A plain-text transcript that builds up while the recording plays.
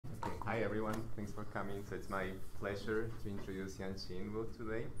Hi everyone, thanks for coming. So it's my pleasure to introduce Yanqin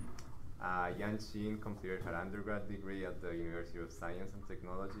today. Yanqin completed her undergrad degree at the University of Science and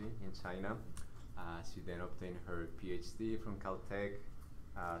Technology in China. She then obtained her PhD from Caltech,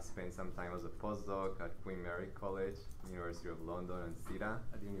 spent some time as a postdoc at Queen Mary College, University of London, and CETA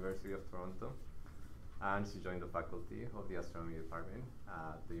at the University of Toronto. And she joined the faculty of the astronomy department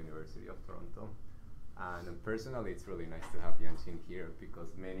at the University of Toronto. And personally, it's really nice to have Yanqin here because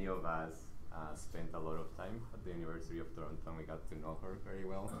many of us spent a lot of time at the University of Toronto and we got to know her very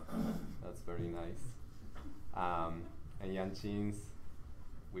well. That's very nice. And Yanqin's,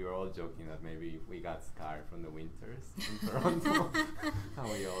 we were all joking that maybe we got scarred from the winters in Toronto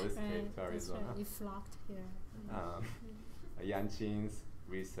and we all escaped to Arizona. Right. You flocked here. Yanqin's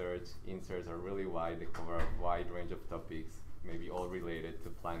research interests are really wide. They cover a wide range of topics, maybe all related to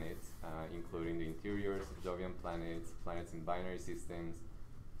planets, including the interiors of Jovian planets, planets in binary systems,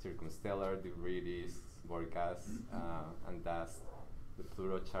 circumstellar debris, Borg gas and dust, the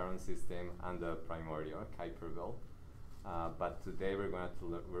Pluto-Charon system, and the primordial Kuiper belt. But today we're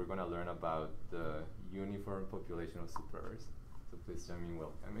going to learn about the uniform population of super-Earths. So please join me in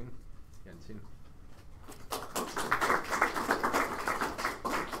welcoming Yanqin.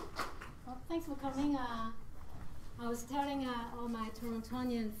 Well, thanks for coming. I was telling all my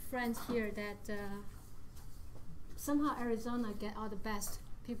Torontonian friends here that somehow Arizona get all the best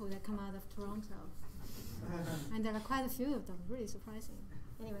people that come out of Toronto. And there are quite a few of them, really surprising.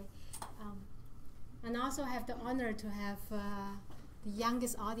 Anyway, and I also have the honor to have the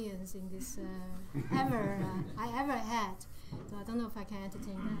youngest audience in this I ever had. So I don't know if I can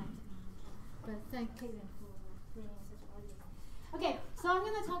entertain that. But thank Caitlin for bringing such an audience. Okay, so I'm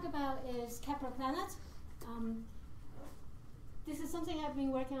going to talk about is Kepler planet. This is something I've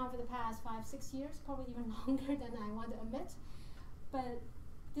been working on for the past 5-6 years, probably even longer than I want to admit. But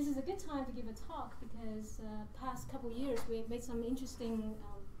this is a good time to give a talk because past couple years we've made some interesting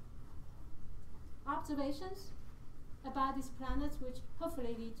observations about these planets, which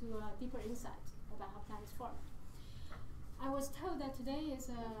hopefully lead to a deeper insight about how planets form. I was told that today is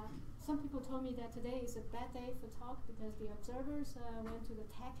some people told me that today is a bad day for talk because the observers went to the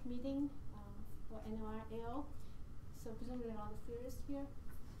tech meeting for NORAO. So presumably a lot of theorists here,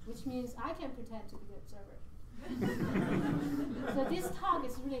 which means I can pretend to be the observer. So this talk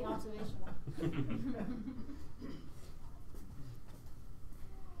is really observational.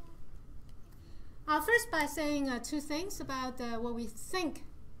 First by saying two things about what we think,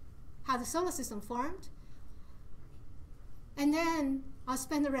 how the solar system formed, and then I'll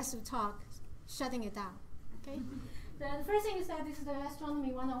spend the rest of the talk shutting it down. Okay? The first thing is that this is the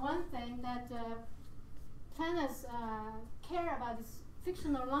astronomy 101 thing that planets care about this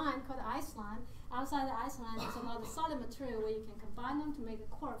fictional line called the ice line. Outside the ice line, there's a lot of solid material where you can combine them to make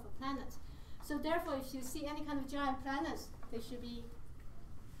a core for planets. So therefore, if you see any kind of giant planets, they should be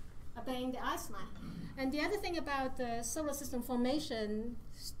obeying the ice line. And the other thing about the solar system formation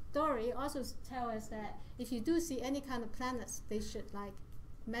story also tells us that if you do see any kind of planets, they should like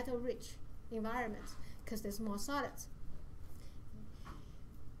metal-rich environments because there's more solids.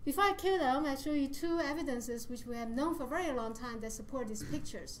 Before I kill them, I'll show you two evidences which we have known for a very long time that support these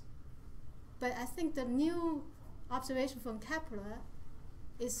pictures. But I think the new observation from Kepler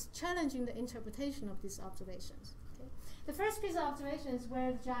is challenging the interpretation of these observations. Okay? The first piece of observation is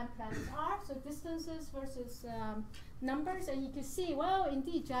where the giant planets are, so distances versus numbers, and you can see, well,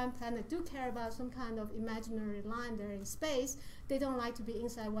 indeed, giant planets do care about some kind of imaginary line there in space. They don't like to be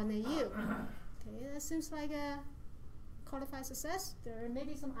inside 1 AU. Okay, that seems like a qualified success. There may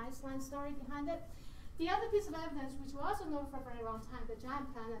be some ice line story behind it. The other piece of evidence, which we also know for a very long time, that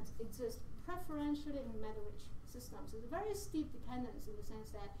giant planets exist preferentially in metal-rich systems. It's a very steep dependence in the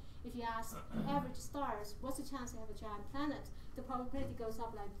sense that if you ask average stars, what's the chance they have a giant planet, the probability goes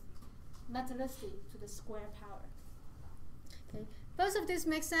up like metallicity to the square power. Okay. Both of these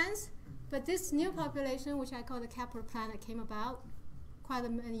make sense, but this new population, which I call the Kepler planet, came about quite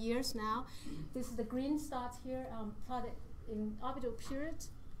many years now. This is the green dots here plotted in orbital period,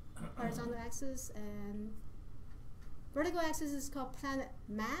 horizontal axis, and vertical axis is called planet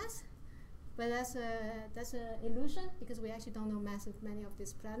mass, but that's an illusion because we actually don't know mass of many of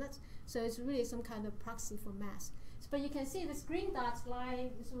these planets. So it's really some kind of proxy for mass. But you can see this green dots lie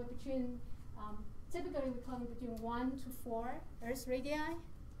between, typically we're talking between 1 to 4 Earth radii.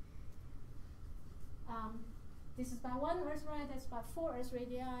 This is about 1 Earth radii, that's about 4 Earth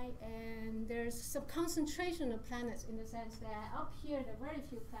radii, and there's some concentration of planets in the sense that up here there are very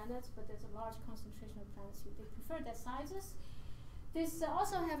few planets, but there's a large concentration of planets. They prefer their sizes. This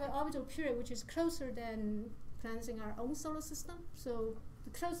also have an orbital period which is closer than planets in our own solar system. So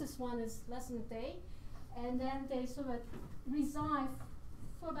the closest one is less than a day, and then they sort of reside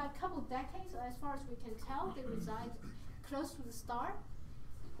for about a couple decades, as far as we can tell. They reside close to the star.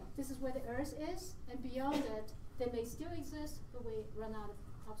 This is where the Earth is, and beyond that, they may still exist, but we run out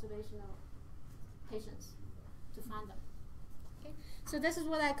of observational patience to find them. Okay? So this is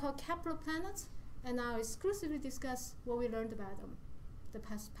what I call Kepler planets, and I'll exclusively discuss what we learned about them the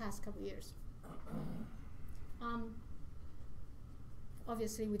past couple years.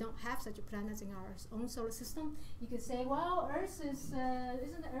 Obviously, we don't have such a planet in our own solar system. You could say, well, Earth is,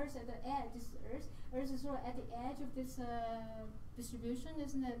 isn't Earth at the edge? This is Earth. Earth is sort of at the edge of this distribution,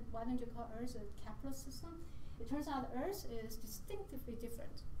 isn't it? Why don't you call Earth a Kepler system? It turns out Earth is distinctively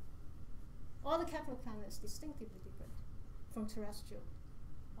different. All the Kepler planets distinctively different from terrestrial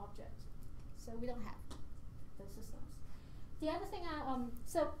objects. So we don't have those systems. The other thing,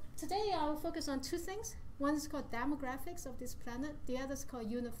 so today I'll focus on two things. One is called demographics of this planet. The other is called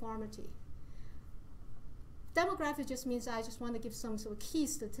uniformity. Demographics just means I just want to give some sort of key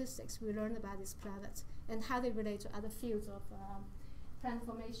statistics we learned about this planet and how they relate to other fields of planet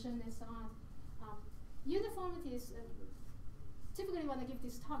formation and so on. Uniformity is, typically when I give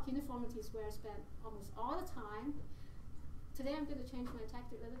this talk, uniformity is where I spend almost all the time. Today I'm going to change my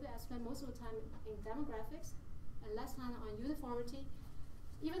tactic a little bit. I spend most of the time in demographics and less time on uniformity,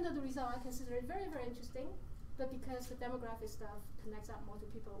 even though the result I consider it very, very interesting, but because the demographic stuff connects up more to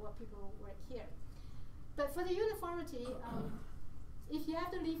people, what people work here. But for the uniformity, if you have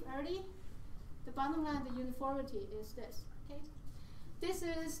to leave early, the bottom line of the uniformity is this. Okay? This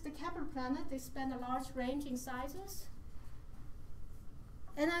is the Kepler planet. They span a large range in sizes.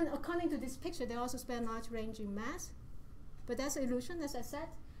 And then according to this picture, they also span a large range in mass. But that's an illusion, as I said.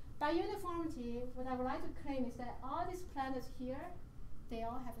 By uniformity, what I would like to claim is that all these planets here, they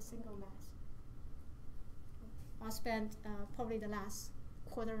all have a single mass. I'll spend probably the last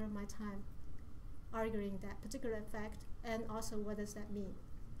quarter of my time arguing that particular fact, and also what does that mean?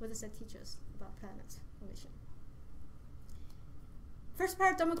 What does that teach us about planet formation? First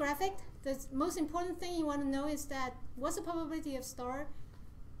part, demographic. The most important thing you want to know is that what's the probability of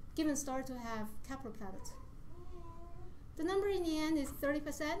given star to have Kepler planets? The number in the end is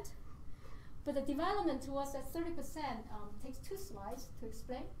 30%, but the development towards that 30% takes 2 slides to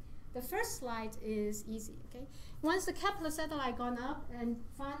explain. The first slide is easy. Okay, once the Kepler satellite gone up and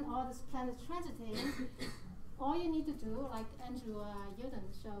find all these planets transiting, all you need to do, like Andrew Yoden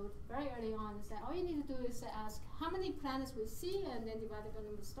showed very early on, is that all you need to do is ask how many planets we see, and then divide it by the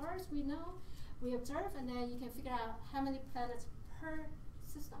number of stars we know, we observe, and then you can figure out how many planets per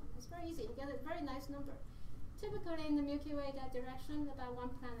system. It's very easy. You get a very nice number. Typically in the Milky Way, that direction, about 1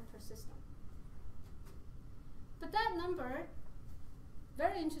 planet per system. But that number,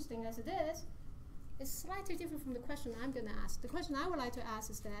 very interesting as it is slightly different from the question I'm going to ask. The question I would like to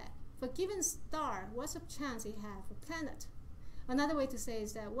ask is that for a given star, what's the chance it has a planet? Another way to say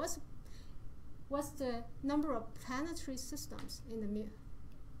is that what's the number of planetary systems in the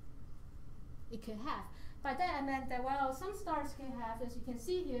it could have? By that I meant that, well, some stars can have, as you can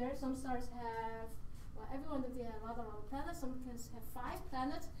see here, some stars have, well, every one of them have a lot of planets. Some can have 5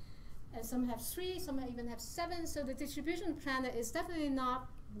 planets, and some have 3, some even have 7. So the distribution of planet is definitely not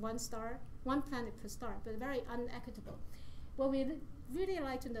 1 planet per star, but very unequitable. What we really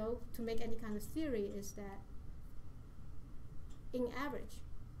like to know to make any kind of theory is that, in average,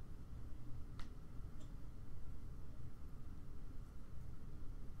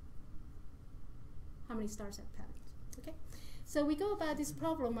 how many stars have planets? Okay, so we go about this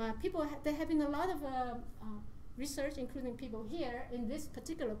problem. There have been a lot of research, including people here, in this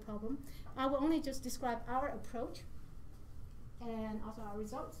particular problem. I will only just describe our approach and also our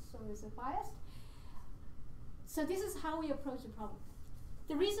results, so it's biased. So this is how we approach the problem.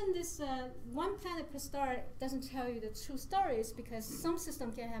 The reason this 1 planet per star doesn't tell you the true story is because some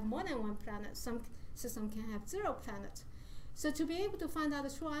system can have more than 1 planet, some system can have 0 planets. So to be able to find out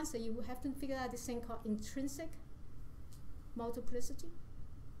the true answer, you have to figure out this thing called intrinsic multiplicity.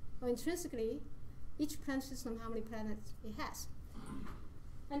 Or intrinsically, each planet system, how many planets it has.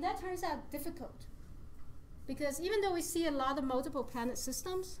 And that turns out difficult, because even though we see a lot of multiple planet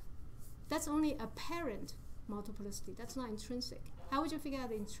systems, that's only apparent multiplicity. That's not intrinsic. How would you figure out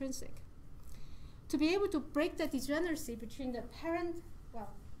the intrinsic? To be able to break the degeneracy between the apparent,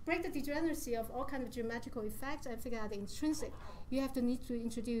 break the degeneracy of all kinds of geometrical effects and figure out the intrinsic, you have to need to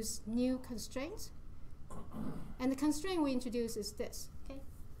introduce new constraints. And the constraint we introduce is this. Okay?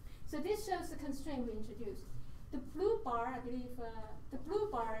 So this shows the constraint we introduced. The blue bar, I believe, the blue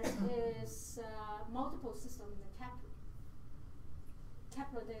bar is multiple system in the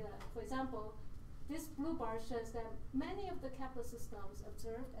Kepler data. For example, this blue bar shows that many of the Kepler systems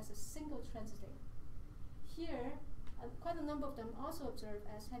observed as a single transiting. Here, quite a number of them also observed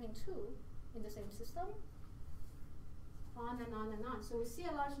as having two in the same system, on and on and on. So we see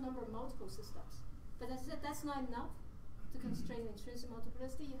a large number of multiple systems. But as I said, that's not enough to constrain intrinsic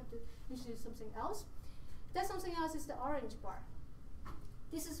multiplicity. You have to introduce something else. That something else is the orange bar.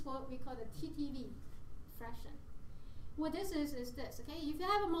 This is what we call the TTV fraction. What this is this, okay? If you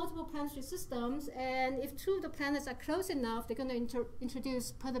have a multiple planetary systems, and if two of the planets are close enough, they're going to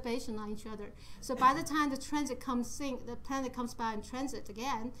introduce perturbation on each other. So by the time the transit comes in, the planet comes by in transit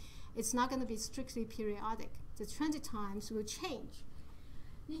again, it's not going to be strictly periodic. The transit times will change.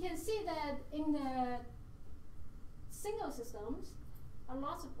 You can see that in the single systems, a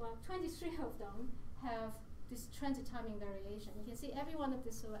lot of, 23 of them have this transit timing variation. You can see every one of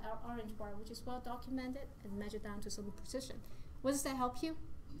this orange bar, which is well documented and measured down to some precision. What does that help you?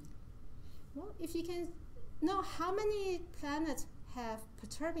 Well, if you can know how many planets have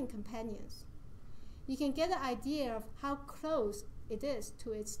perturbing companions, you can get an idea of how close it is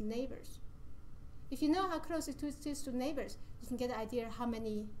to its neighbors. If you know how close it is to neighbors, you can get an idea of how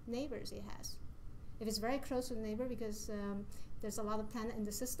many neighbors it has. If it's very close to the neighbor because there's a lot of planets in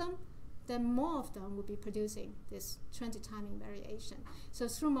the system, then more of them will be producing this transit timing variation. So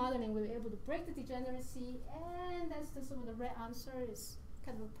through modeling, we were able to break the degeneracy, and that's the sort of the red answer is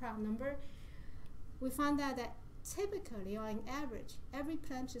kind of a proud number. We found out that typically, or on average, every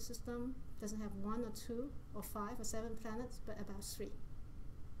planetary system doesn't have 1 or 2 or 5 or 7 planets, but about 3.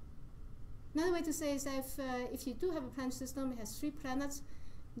 Another way to say is that if you do have a planetary system, it has 3 planets,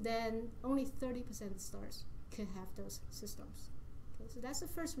 then only 30% of the stars can have those systems. Okay, so that's the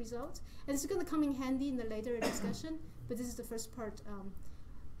first result. And it's going to come in handy in the later discussion, but this is the first part,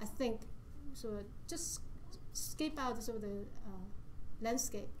 I think, so just scape out sort of the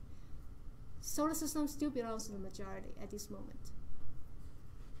landscape. Solar system still belongs to the majority at this moment.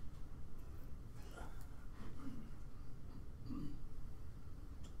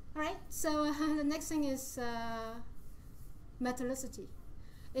 All right, so the next thing is metallicity.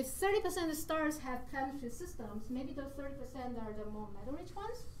 If 30% of the stars have planetary systems, maybe those 30% are the more metal-rich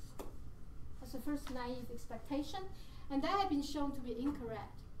ones. That's the first naive expectation, and that has been shown to be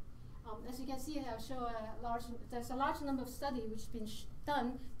incorrect. As you can see, there's a large number of studies which have been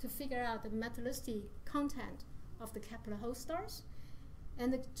done to figure out the metallicity content of the Kepler host stars,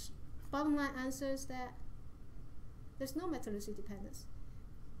 and the bottom line answer is that there's no metallicity dependence.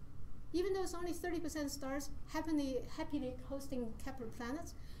 Even though it's only 30% of stars happily hosting Kepler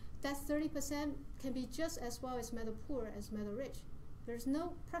planets, that 30% can be just as well as metal poor as metal rich. There's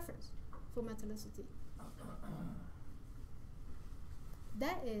no preference for metallicity.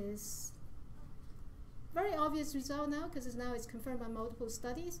 That is very obvious result now, because now it's confirmed by multiple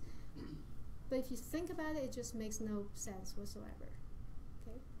studies. But if you think about it, it just makes no sense whatsoever.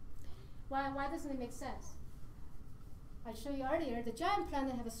 Okay? Why doesn't it make sense? I showed you earlier, the giant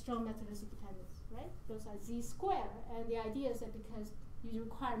planet have a strong metallicity dependence, right? Those are z square, and the idea is that because you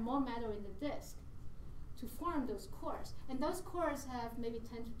require more metal in the disk to form those cores, and those cores have maybe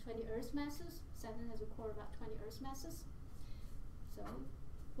 10 to 20 Earth masses. Saturn has a core about 20 Earth masses. So,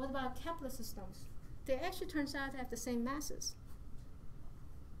 what about Kepler systems? They actually turns out to have the same masses.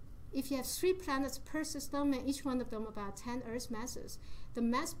 If you have 3 planets per system, and each one of them about 10 Earth masses, the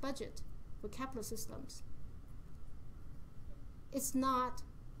mass budget for Kepler systems, it's not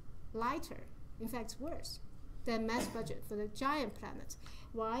lighter. In fact, it's worse than mass budget for the giant planets.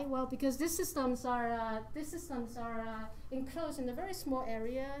 Why? Well, because these systems are enclosed in a very small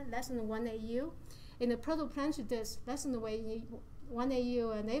area, less than 1 AU. In the protoplanetary disk, less than 1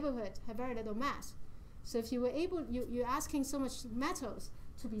 AU neighborhood, have very little mass. So if you were able, you're asking so much metals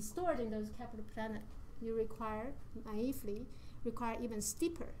to be stored in those Kepler planets, you naively require even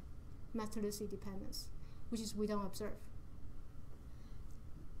steeper metallicity dependence, which is we don't observe.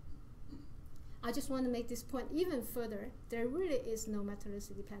 I just want to make this point even further. There really is no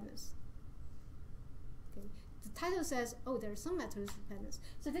metallicity dependence. Okay. The title says, oh, there's some metallicity dependence.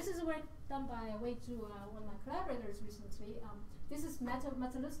 So this is work done by Wei Zhu, one of my collaborators recently. This is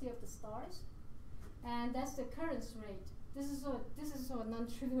metallicity of the stars, and that's the occurrence rate. This is sort of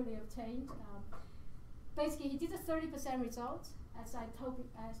non-trivially obtained. Basically, he did a 30% result, as I told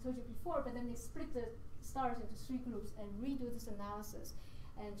you before, but then they split the stars into 3 groups and redo this analysis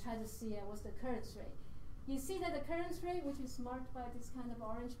and try to see what's the occurrence rate. You see that the occurrence rate, which is marked by this kind of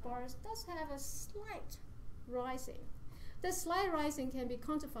orange bars, does have a slight rising. The slight rising can be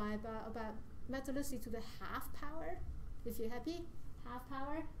quantified by about metallicity to the half power. If you're happy, half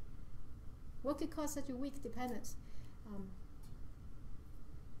power. What could cause such a weak dependence?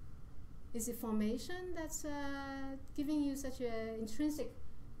 Is it formation that's giving you such an intrinsic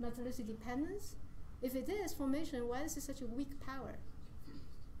metallicity dependence? If it is formation, why is it such a weak power?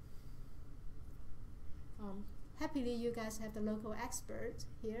 Happily, you guys have the local expert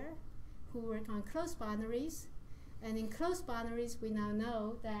here who work on closed binaries. And in closed binaries, we now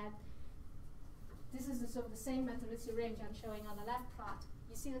know that this is the sort of the same metallicity range I'm showing on the left plot.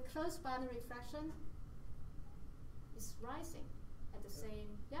 You see the closed binary fraction is rising at the same,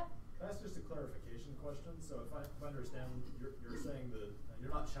 yep. Can I ask just a clarification question? So if I understand, you're saying that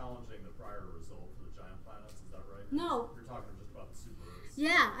you're not challenging the prior result for the giant planets, is that right? No. You're talking just about the super Earths.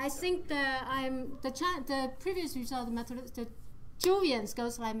 Yeah, I think the previous result, the Jovian's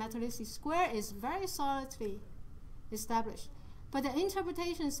ghost-like metallicity square is very solidly established. But the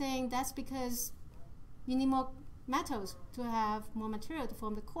interpretation saying that's because you need more metals to have more material to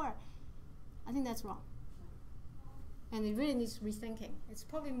form the core, I think that's wrong. And it really needs rethinking. It's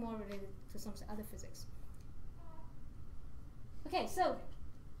probably more related to some other physics. Okay, so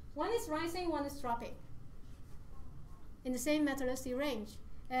one is rising, one is dropping in the same metallicity range.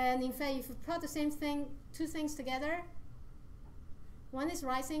 And in fact, if you plot the same thing, two things together, one is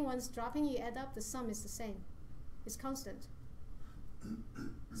rising, one is dropping, you add up, the sum is the same. It's constant.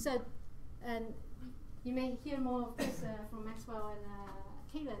 So, and you may hear more of this from Maxwell and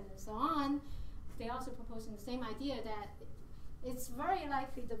Kalin and so on. They're also proposing the same idea that it's very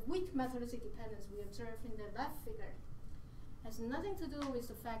likely the weak metallicity dependence we observe in the left figure has nothing to do with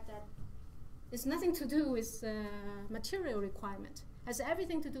the fact that it's nothing to do with material requirement. It has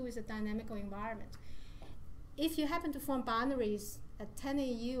everything to do with the dynamical environment. If you happen to form binaries at 10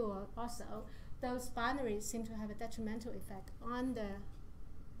 AU or also, those binaries seem to have a detrimental effect on the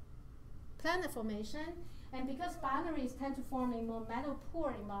planet formation. And because binaries tend to form a more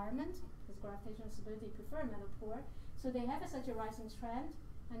metal-poor environment, because gravitational stability prefer metal-poor, so they have such a rising trend,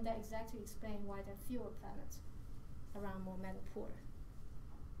 and that exactly explains why there are fewer planets around more metal-poor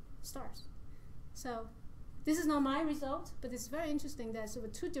stars. So this is not my result, but it's very interesting that sort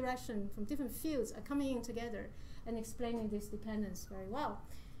of two directions from different fields are coming in together and explaining this dependence very well.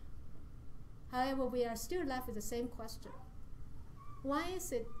 However, we are still left with the same question. Why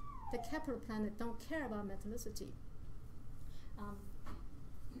is it the Kepler planet don't care about metallicity?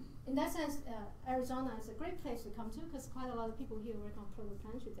 In that sense, Arizona is a great place to come to because quite a lot of people here work on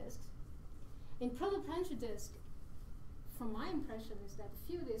protoplanetary disks. In protoplanetary disk, from my impression, is that the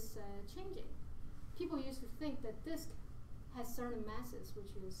field is changing. People used to think that disk has certain masses,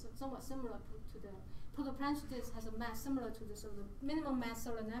 which is somewhat similar to the protoplanetary disk has a mass similar to the sort of minimum mass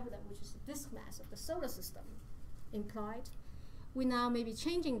solar nebula, which is the disk mass of the solar system implied. We now may be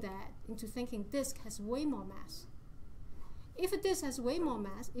changing that into thinking disk has way more mass. If a disk has way more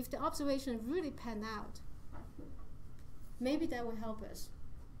mass, if the observation really pan out, maybe that will help us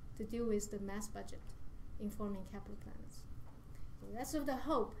to deal with the mass budget in forming Kepler planets. So that's sort of the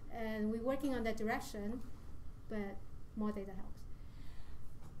hope, and we're working on that direction, but more data helps.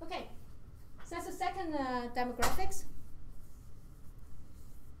 Okay, so that's the second demographics.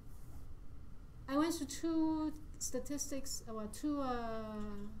 I went through two statistics, or two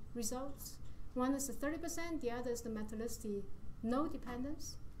results. One is the 30%, the other is the metallicity no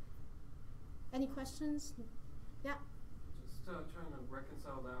dependence. Any questions? Yeah? Just trying to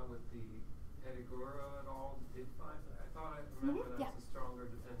reconcile that with the Edigura et al. Did find. I thought I remember that's a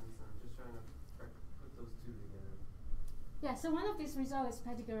stronger dependence, and I'm just trying to put those two together. Yeah, so one of these results is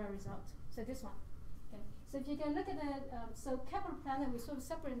Edigura result. So this one. Okay. So if you can look at the, so Kepler planet, we sort of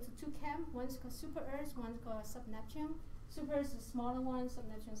separate into two camps. One is called super Earth, one is called sub-Neptune. Super Earth is the smaller one,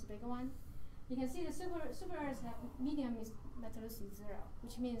 sub-Neptune is the bigger one. You can see the super Earths have medium metallicity 0,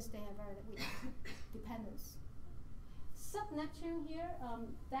 which means they have very weak dependence. Sub-Neptune here,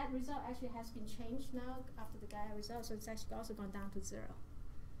 that result actually has been changed now after the Gaia result, so it's actually also gone down to 0.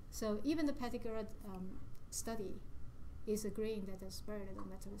 So even the Edigura study is agreeing that there's very little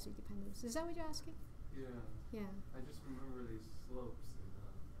metallicity dependence. Is that what you're asking? Yeah. Yeah. I just remember these slopes in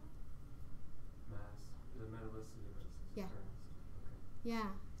mass, the metallicity versus Yeah. currents. Okay.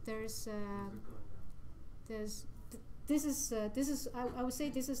 Yeah. There's I would say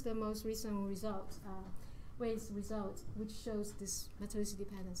this is the most recent result, Wade's result, which shows this metallicity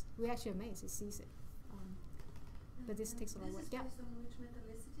dependence. We're actually amazed it sees it, but this takes a lot of work. Yeah. This is based on which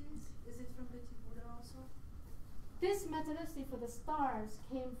metallicity? Is it from Petit also? This metallicity for the stars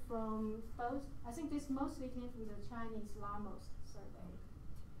came from both. I think this mostly came from the Chinese LAMOS survey,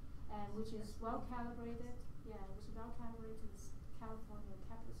 and which is well calibrated. Yeah, it was well calibrated. California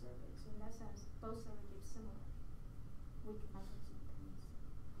Kepler survey. So in that sense, both surveys give similar weak metallicity dependence.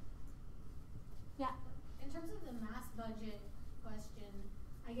 Yeah. In terms of the mass budget question,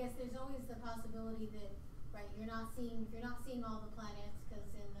 I guess there's always the possibility that, right, if you're not seeing all the planets, because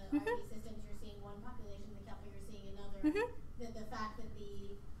in the RV systems you're seeing one population, the Kepler you're seeing another. The fact that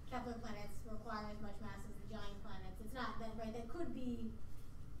the Kepler planets require as much mass as the giant planets, it's not that, right, that could be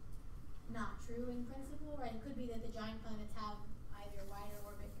not true in principle, right? It could be that the giant planets have either wider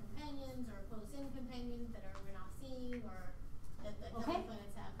orbit companions or close-in companions that we're not seeing, or that the Kepler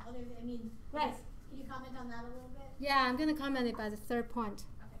planets have other, I mean, right. Can you comment on that a little bit? Yeah, I'm going to comment it by the third point.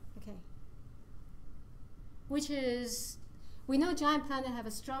 Okay. Which is, we know giant planets have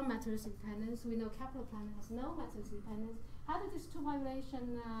a strong materialistic dependence. We know Kepler planet has no materialistic dependence. How do these two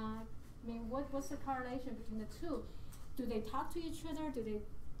populations, I mean, what's the correlation between the two? Do they talk to each other? Do they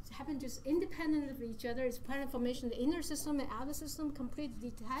happen just independent of each other? Is planet formation the inner system and outer system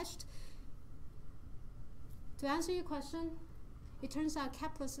completely detached? To answer your question, it turns out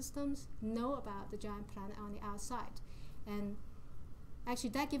Kepler systems know about the giant planet on the outside. And actually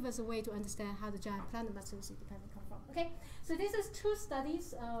that gives us a way to understand how the giant planet materialistic dependence come from. Okay, so this is two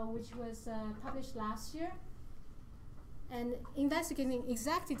studies which was published last year, and investigating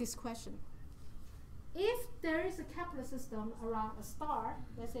exactly this question. If there is a Kepler system around a star,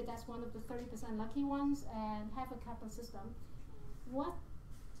 let's say that's one of the 30% lucky ones, and have a Kepler system, what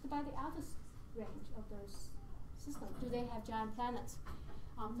about the outer range of those systems? Do they have giant planets?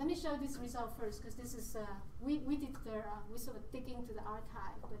 Let me show this result first, because this is, we sort of dig into the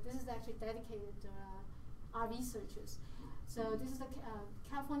archive, but this is actually dedicated to our researchers. So this is the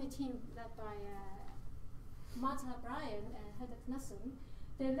California team led by Martha Bryan and Heather Knussen.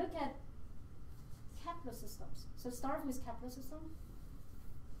 They look at Kepler systems. So start with Kepler system,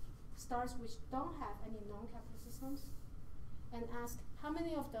 stars which don't have any known Kepler systems, and ask how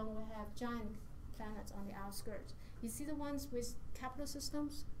many of them will have giant planets on the outskirts. You see the ones with Kepler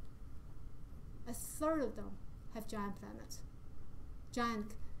systems? A third of them have giant planets,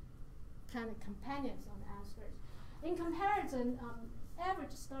 giant planet companions on the outskirts. In comparison,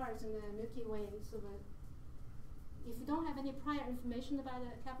 average stars in the Milky Way, if you don't have any prior information about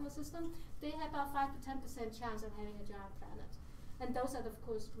the Kepler system, they have about 5 to 10% chance of having a giant planet. And those are, of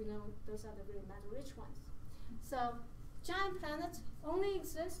course, we know those are the really matter-rich ones. So giant planets only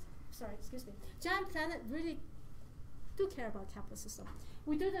exist, giant planet really do care about Kepler system.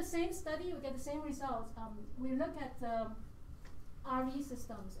 We do the same study, we get the same results. We look at RV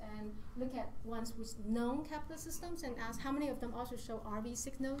systems and look at ones with known Kepler systems and ask how many of them also show RV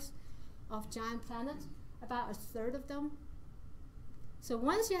signals of giant planets. About a third of them. So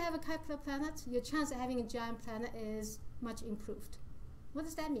once you have a Kepler planet, your chance of having a giant planet is much improved. What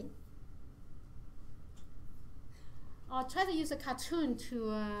does that mean? I'll try to use a cartoon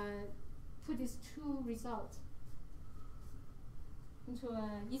to put these two results into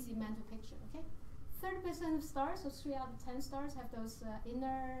an easy mental picture, okay? 30% of stars, so 3 out of 10 stars, have those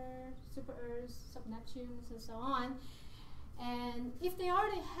inner super-Earths, sub-Neptunes, and so on. And if they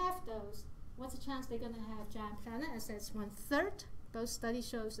already have those, what's the chance they're going to have giant planet? I said it's 1/3. Both studies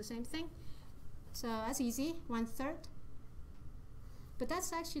shows the same thing. So that's easy, 1/3. But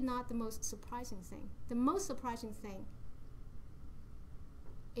that's actually not the most surprising thing. The most surprising thing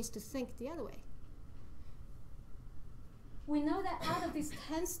is to think the other way. We know that out of these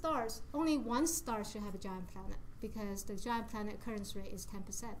 10 stars, only 1 star should have a giant planet, because the giant planet occurrence rate is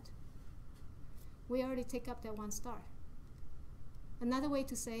 10%. We already take up that 1 star. Another way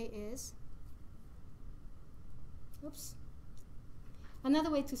to say is,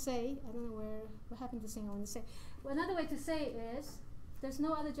 another way to say, I don't know what happened to the thing I want to say. Well, another way to say is, there's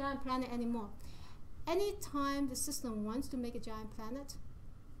no other giant planet anymore. Anytime the system wants to make a giant planet,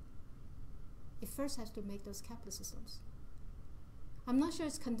 it first has to make those Kepler systems. I'm not sure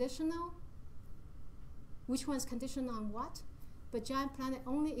it's conditional, which one's conditional on what, but giant planet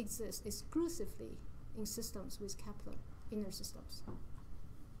only exists exclusively in systems with Kepler inner systems.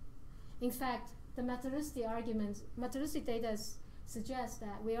 In fact, the materialistic data suggests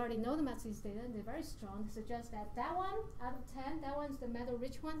that we already know the materialistic data, and they're very strong. It suggests that that one out of 10, that one's the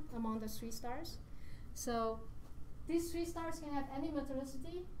metal-rich one among the 3 stars. So these 3 stars can have any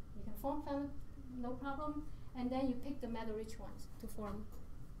materiality. You can form planet, no problem. And then you pick the metal-rich ones to form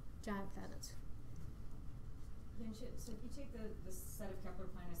giant planets. Yanqin, so if you take the set of Kepler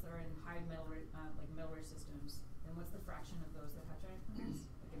planets that are in high metal-rich systems, then what's the fraction of those that have giant planets?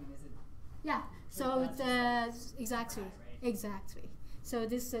 Like, I mean, is it? Yeah. So exactly, right? Exactly. So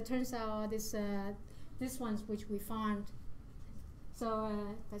this turns out this ones which we found.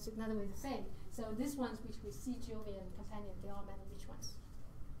 So that's another way to say. So these ones which we see Jovian companion, they're all metal-rich ones.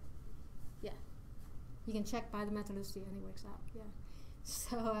 Yeah. You can check by the metallicity and it works out. Yeah.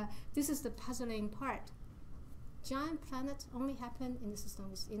 So this is the puzzling part. giant planets only happen in the system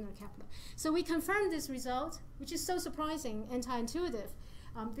with inner Kepler. So we confirmed this result, which is so surprising, anti-intuitive.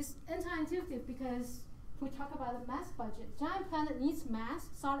 This anti-intuitive because we talk about the mass budget. Giant planet needs mass,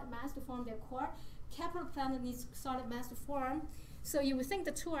 solid mass to form their core. Kepler planet needs solid mass to form. So you would think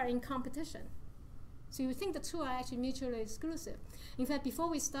the two are in competition. So you would think the two are actually mutually exclusive. In fact, before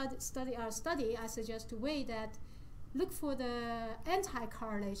we study our study, I suggest to Wei that look for the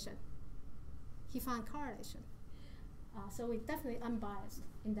anti-correlation. He found correlation. So we're definitely unbiased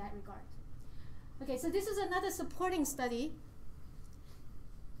in that regard. Okay, so this is another supporting study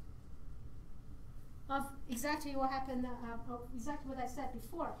of exactly what happened, of exactly what I said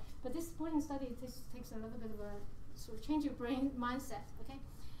before. But this supporting study takes a little bit of a sort of change your brain mindset, okay?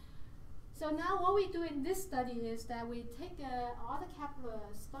 So now what we do in this study is that we take all the Kepler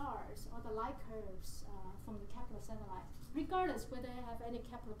stars, all the light curves from the Kepler satellite, regardless whether they have any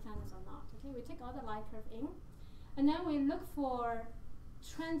Kepler planets or not. Okay, we take all the light curve in, and then we look for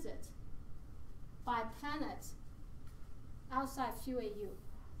transit by planets outside few AU.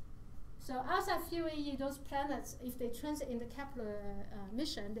 So outside few AU, those planets, if they transit in the Kepler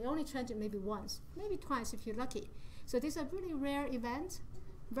mission, they only transit maybe once, maybe twice if you're lucky. So this is a really rare event,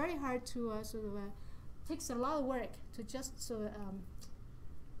 very hard to takes a lot of work to just to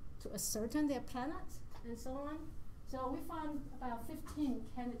ascertain their planets and so on. So we found about 15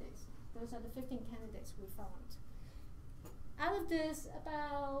 candidates. Those are the 15 candidates we found. Out of this,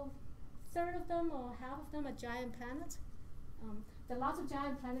 about a third of them or half of them are giant planets. There are lots of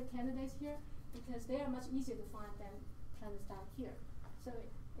giant planet candidates here because they are much easier to find than planets down here. So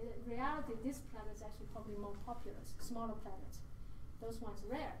in reality, this planet is actually probably more populous, smaller planets. Those ones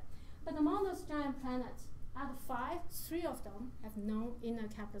are rare. But among those giant planets, out of 5, 3 of them have known inner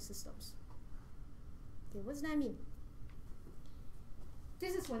Kepler systems. Okay, what does that mean?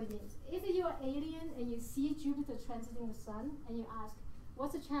 This is what it means. If you are alien and you see Jupiter transiting the sun and you ask,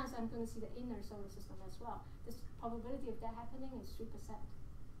 what's the chance I'm going to see the inner solar system as well? The probability of that happening is 3%.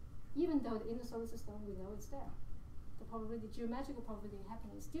 Even though the inner solar system, we know it's there. The probability, geometrical probability of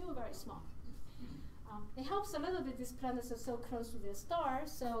happening is still very small. It helps a little bit, these planets are so close to their stars,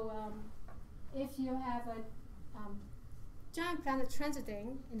 so if you have a giant planet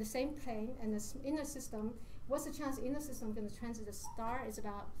transiting in the same plane and the inner system, what's the chance the inner system going to transit the star is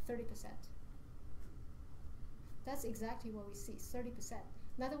about 30%. That's exactly what we see, 30%.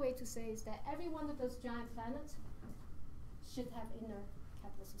 Another way to say is that every one of those giant planets should have inner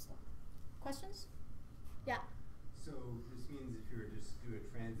Kepler system. Questions? Yeah. So this means if you were just to do a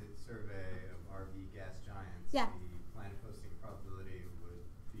transit survey of RV gas giants, yeah, the planet hosting probability would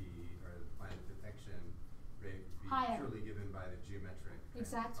be, or the planet detection rate would be higher, purely given by the geometric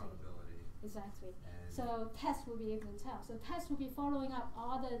probability. Exactly. And so tests will be able to tell. So tests will be following up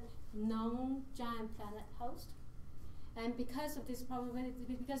all the known giant planet hosts. And because of this probability,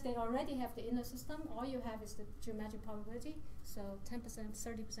 because they already have the inner system, all you have is the geometric probability. So 10%, 30%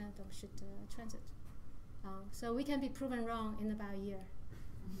 of them should transit. So we can be proven wrong in about a year.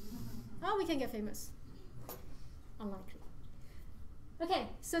 Or we can get famous. Unlikely. Okay,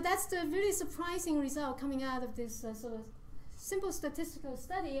 so that's the really surprising result coming out of this sort of simple statistical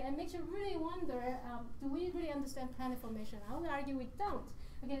study, and makes you really wonder, do we really understand planet formation? I would argue we don't.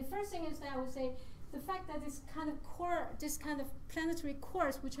 Okay, the first thing is that I would say the fact that this kind of planetary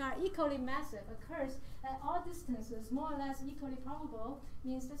cores, which are equally massive, occurs at all distances, more or less equally probable,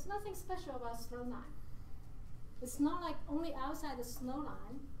 means there's nothing special about slow line. It's not like only outside the snow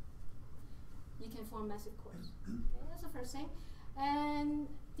line you can form massive cores. Okay, that's the first thing. And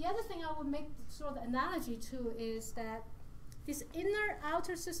the other thing I would make sort of analogy to is that this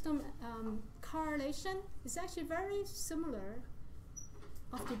inner-outer system correlation is actually very similar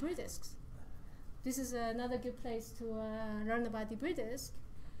of debris disks. This is another good place to learn about debris disk.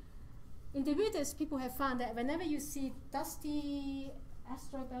 In debris disk, people have found that whenever you see dusty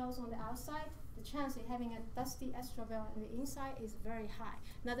astrobels on the outside, the chance of having a dusty astrobel on the inside is very high.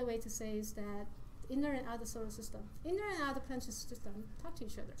 Another way to say is that inner and outer solar system, inner and outer planetary system talk to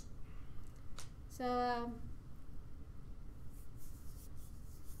each other. So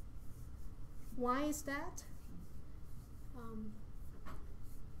why is that?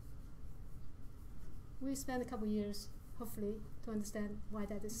 We spent a couple years, hopefully, to understand why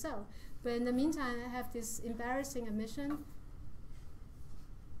that is so. But in the meantime, I have this embarrassing admission.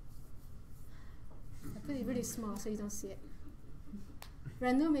 I put it really small so you don't see it.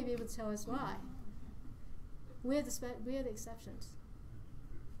 Ranu may be able to tell us why. We're the exceptions.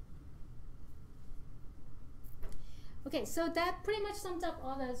 Okay, so that pretty much sums up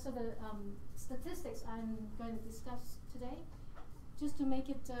all the sort of statistics I'm going to discuss today. Just to make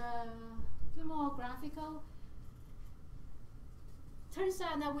it a bit more graphical, turns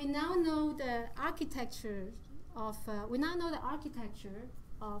out that we now know the architecture of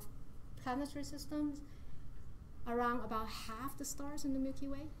planetary systems around about half the stars in the Milky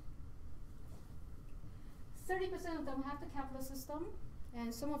Way. 30% of them have the Kepler system,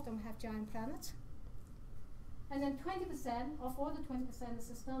 and some of them have giant planets. And then 20% of all the 20% of the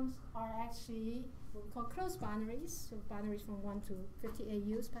systems are actually what we call closed binaries, so binaries from 1 to 50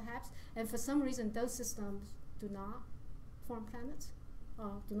 AUs perhaps. And for some reason, those systems do not form planets,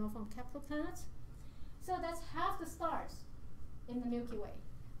 or do not form Kepler planets. So that's half the stars in the Milky Way.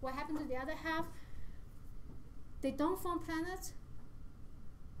 What happened to the other half? They don't form planets,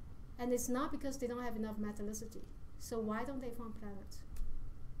 and it's not because they don't have enough metallicity. So why don't they form planets?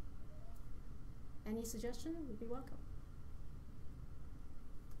 Any suggestion would be welcome.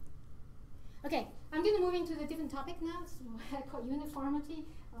 Okay, I'm going to move into the different topic now, so I call uniformity,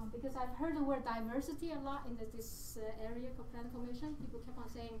 because I've heard the word diversity a lot in this area called planet formation. People kept on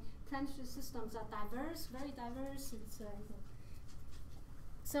saying planetary systems are diverse, very diverse.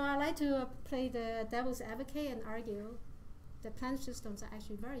 So I like to play the devil's advocate and argue that planet systems are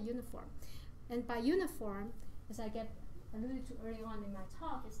actually very uniform. And by uniform, as I get alluded to early on in my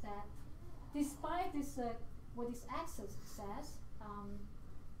talk, is that despite this, what this axis says,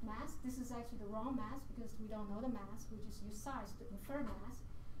 mass, this is actually the wrong mass because we don't know the mass, we just use size to infer mass.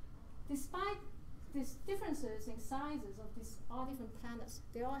 Despite these differences in sizes of these all different planets,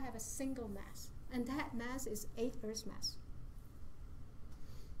 they all have a single mass, and that mass is 8 Earth mass.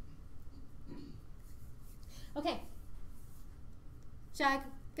 Okay, so I'm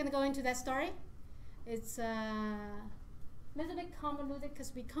going to go into that story. It's a little bit convoluted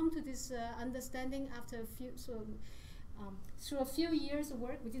because we come to this understanding after a few, through a few years of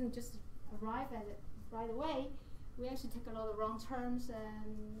work. We didn't just arrive at it right away. We actually take a lot of wrong terms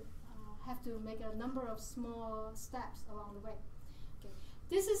and have to make a number of small steps along the way. Okay.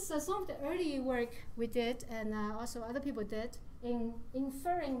 This is some of the early work we did, and also other people did, in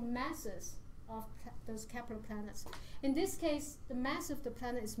inferring masses of those Kepler planets. In this case, the mass of the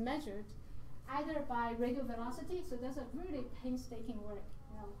planet is measured either by radial velocity, so that's a really painstaking work.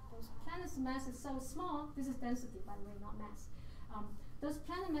 You know, those planets' mass is so small. This is density, by the way, not mass. Those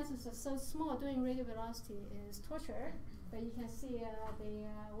planet masses are so small, doing radial velocity is torture, but you can see they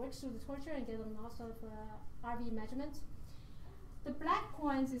work through the torture and get them all sort of RV measurements. The black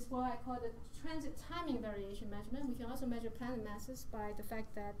points is what I call the transit timing variation measurement. We can also measure planet masses by the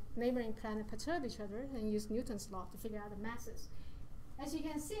fact that neighboring planets perturb each other and use Newton's law to figure out the masses. As you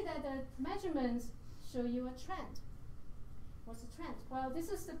can see that the measurements show you a trend. What's the trend? Well, this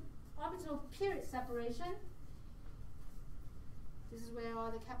is the orbital period separation. This is where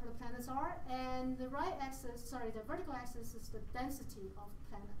all the Kepler planets are, and the the vertical axis is the density of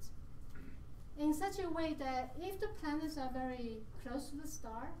planets. In such a way that if the planets are very close to the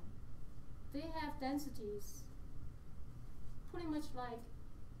star, they have densities pretty much like,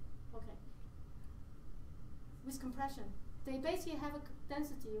 with compression. They basically have a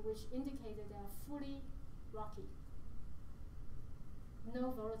density which indicated they are fully rocky.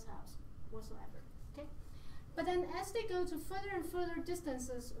 No volatiles whatsoever. Okay? But then as they go to further and further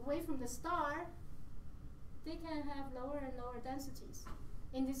distances away from the star, they can have lower and lower densities.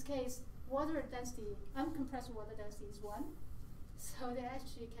 In this case, water density, uncompressed water density is 1. So they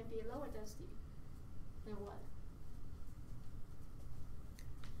actually can be lower density than 1.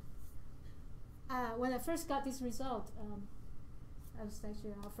 When I first got this result, that was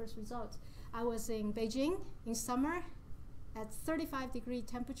actually our first result. I was in Beijing in summer at 35-degree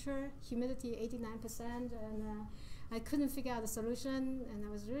temperature, humidity 89%, and I couldn't figure out the solution, and I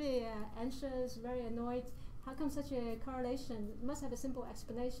was really anxious, very annoyed. How come such a correlation? It must have a simple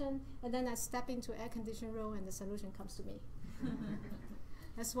explanation. And then I step into air conditioning room, and the solution comes to me.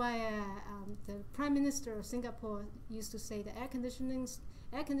 That's why the Prime Minister of Singapore used to say the air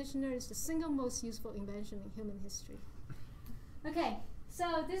conditioner is the single most useful invention in human history. Okay,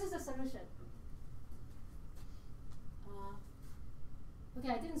 so this is the solution. Okay,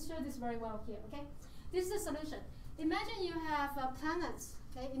 I didn't show this very well here, okay? This is the solution. Imagine you have planets,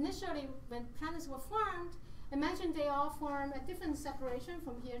 okay? Initially, when planets were formed, imagine they all form a different separation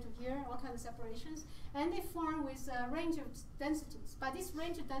from here to here, all kinds of separations, and they form with a range of densities. By this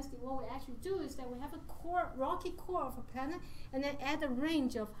range of density, what we actually do is that we have a core, rocky core of a planet, and then add a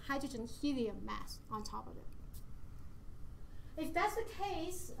range of hydrogen-helium mass on top of it. If that's the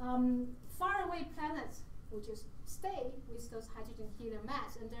case, faraway planets will just stay with those hydrogen-helium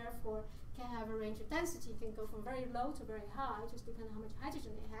mass, and therefore can have a range of density. It can go from very low to very high, just depending on how much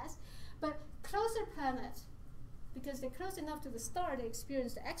hydrogen it has. But closer planets, because they're close enough to the star, they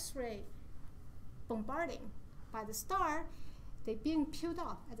experience the X-ray bombarding by the star, they're being peeled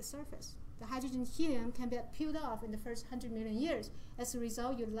off at the surface. The hydrogen helium can be peeled off in the first 100 million years. As a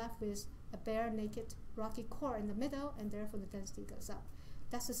result, you're left with a bare, naked, rocky core in the middle, and therefore the density goes up.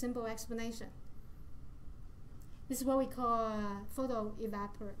 That's a simple explanation. This is what we call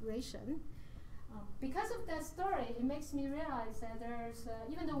photoevaporation. Because of that story, it makes me realize that there's,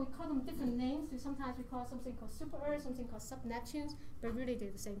 even though we call them different names, sometimes we call something called super-Earth, something called sub-Neptunes, but really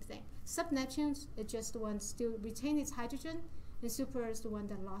they're the same thing. Sub-Neptunes is just the one still retain its hydrogen, and super-Earth is the one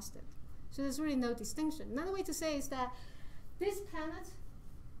that lost it. So there's really no distinction. Another way to say is that this planet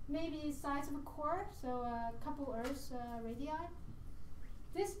may be size of a core, so a couple Earths radii.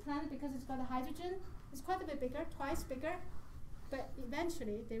 This planet, because it's got a hydrogen, is quite a bit bigger, twice bigger, but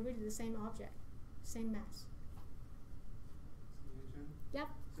eventually they're really the same object, same mass. Yep.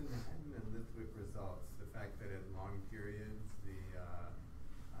 So in the Lithwick results, the fact that at long periods the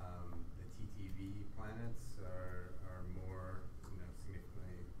TTV planets are more,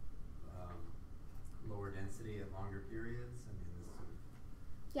 significantly lower density at longer periods. I mean, this sort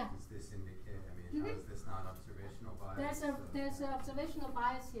of, does this indicate? I mean, how is this not observational bias? There's an observational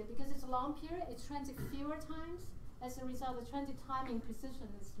bias here because it's a long period. It's transit fewer times. As a result, the transit timing precision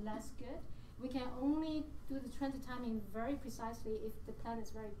is less good. We can only do the transit timing very precisely if the planet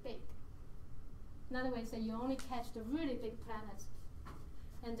is very big. In other words, you only catch the really big planets,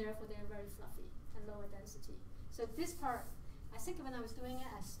 and therefore they're very fluffy and lower density. So this part, I think when I was doing it,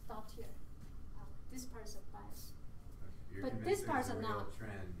 I stopped here. This part is a bias. You're but these parts are not.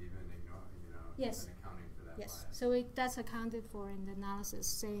 Trend, even yes. even accounting for that yes. bias. So that's accounted for in the analysis,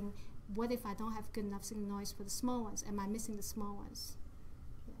 saying, what if I don't have good enough signal noise for the small ones? Am I missing the small ones?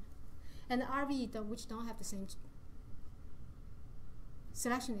 Yeah. And the RV, which don't have the same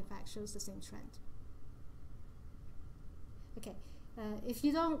selection effect, shows the same trend. Okay. If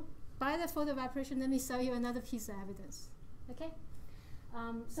you don't buy the photoevaporation, let me show you another piece of evidence. Okay.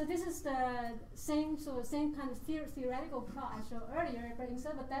 So this is the same kind of theoretical plot I showed earlier, but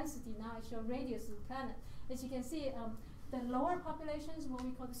instead of density, now I show radius of the planet. As you can see, the lower populations, what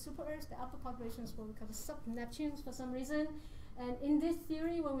we call the super-Earths, the upper populations, what we call the sub-Neptunes for some reason. And in this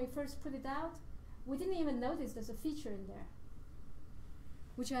theory, when we first put it out, we didn't even notice there's a feature in there,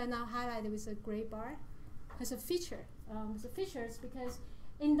 which I now highlighted with a gray bar. There's a feature. The feature is because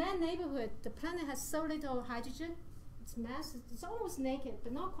in that neighborhood, the planet has so little hydrogen. Its mass is almost naked,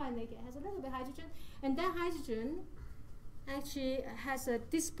 but not quite naked. It has a little bit of hydrogen, and that hydrogen actually has a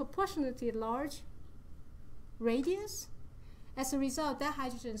disproportionately large radius. As a result, that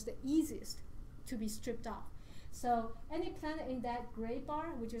hydrogen is the easiest to be stripped off. So any planet in that gray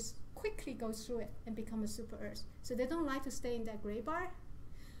bar will just quickly go through it and become a super-Earth. So they don't like to stay in that gray bar.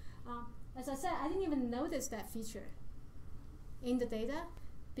 As I said, I didn't even notice that feature in the data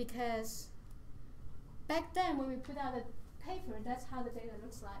because back then when we put out the paper, that's how the data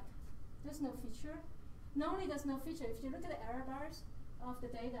looks like. There's no feature. Not only there's no feature, if you look at the error bars of the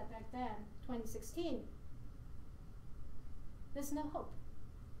data back then, 2016, there's no hope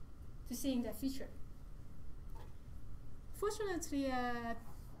to seeing that feature. Fortunately,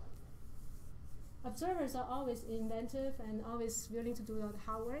 observers are always inventive and always willing to do all the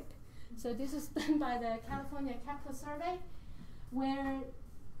hard work. So this is done by the California Kepler survey, where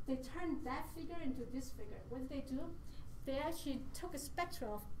they turned that figure into this figure. What did they do? They actually took a spectra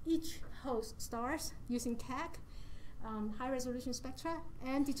of each host stars using CAC, high resolution spectra,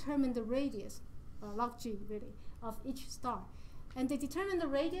 and determined the radius, log G really, of each star. And they determined the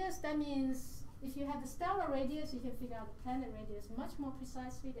radius. That means if you have the stellar radius, you can figure out the planet radius much more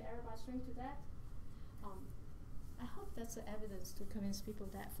precisely. The error bar shrink to that. I hope that's the evidence to convince people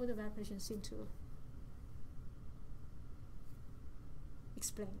that photoevaporation seems to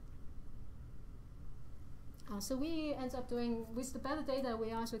explain. So we end up doing, with the better data,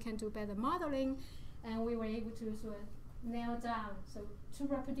 we also can do better modeling, and we were able to sort of nail down, so to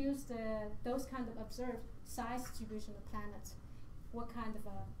reproduce those kind of observed size distribution of planets, what kind of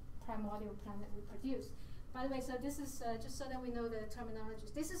a primordial planet we produce. By the way, so this is just so that we know the terminology.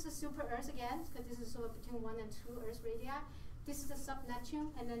 This is a super-Earth again, because this is sort of between 1 and 2 Earth radii. This is a sub-Neptune,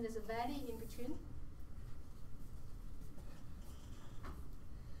 and then there's a valley in between.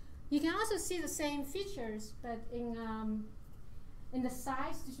 You can also see the same features, but in the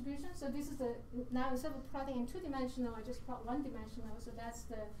size distribution. So this is the, now instead of plotting in 2-dimensional, I just plot 1-dimensional. So that's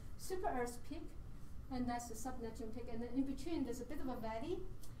the super-Earth peak, and that's the sub-Neptune peak. And then in between, there's a bit of a valley.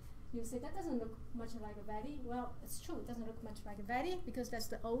 You say that doesn't look much like a valley. Well, it's true, it doesn't look much like a valley because that's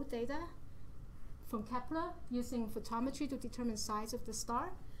the old data from Kepler using photometry to determine size of the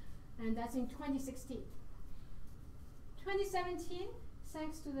star, and that's in 2016. 2017,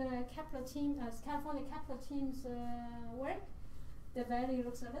 thanks to the Kepler team, California Kepler team's work, the valley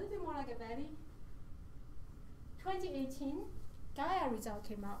looks a little bit more like a valley. 2018, Gaia result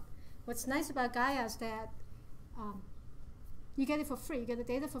came out. What's nice about Gaia is that you get it for free. You get the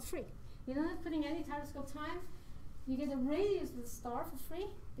data for free. You don't have to put in any telescope time. You get the radius of the star for free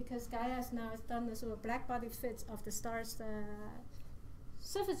because Gaia has now done the sort of black body fit of the star's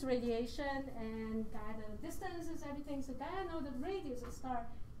surface radiation and Gaia the distances, everything. So Gaia knows the radius of the star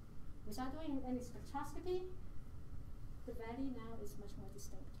without doing any spectroscopy. The valley now is much more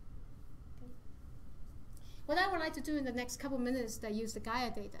distinct. Okay. What I would like to do in the next couple minutes is use the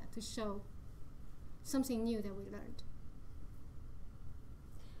Gaia data to show something new that we learned.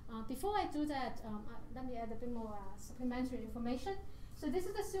 Before I do that, let me add a bit more supplementary information. So this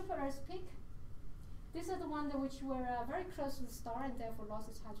is the super Earth peak. These are the ones which were very close to the star and therefore lost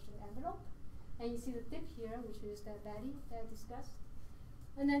its hydrogen envelope. And you see the dip here, which is the valley that I discussed.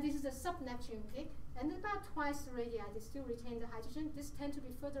 And then this is the sub-Neptune peak. And about twice the radii, they still retain the hydrogen. This tend to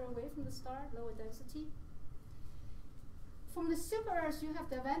be further away from the star, lower density. From the super Earth, you have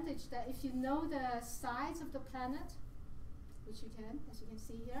the advantage that if you know the size of the planet, which you can, as you can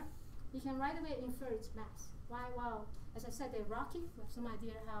see here, you can right away infer its mass. Why? Well, as I said, they're rocky. We have some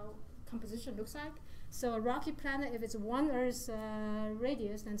idea how composition looks like. So a rocky planet, if it's 1 Earth's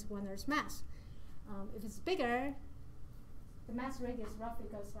radius, then it's 1 Earth's mass. If it's bigger, the mass radius roughly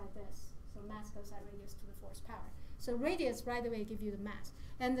goes like this. So mass goes like radius to the 4th power. So radius right away give you the mass.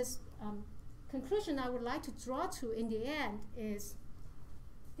 And this conclusion I would like to draw to in the end is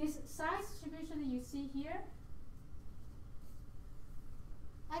this size distribution that you see here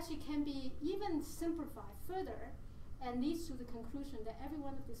actually can be even simplified further and leads to the conclusion that every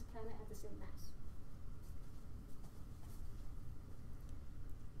one of these planets have the same mass.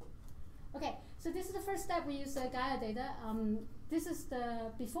 Okay, so this is the first step. We use Gaia data. This is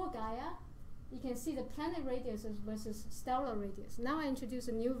the before Gaia. You can see the planet radius versus stellar radius. Now I introduce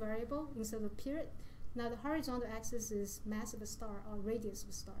a new variable instead of period. Now the horizontal axis is mass of a star or radius of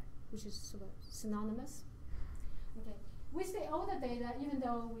a star, which is sort of synonymous. Okay. With the older data, even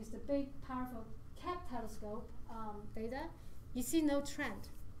though with the big, powerful Kepler telescope data, you see no trend.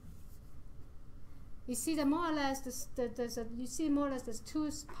 You see that more or less there's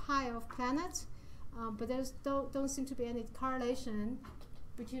 2 pile of planets, but there's don't seem to be any correlation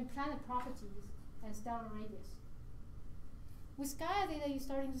between planet properties and stellar radius. With Gaia data, you're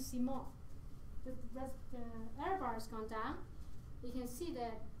starting to see more. The error bar has gone down. You can see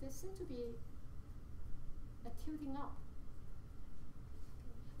that there seems to be a tilting up.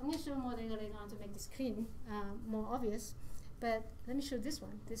 I'm going to show more data later on to make this clean, more obvious. But let me show this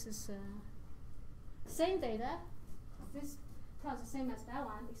one. This is same data. This plot is the same as that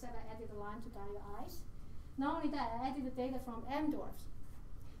one, except I added a line to guide your eyes. Not only that, I added the data from M dwarfs.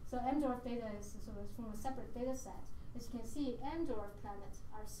 So M dwarf data is sort of from a separate data set. As you can see, M dwarf planets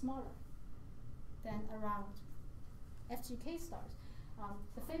are smaller than around FGK stars.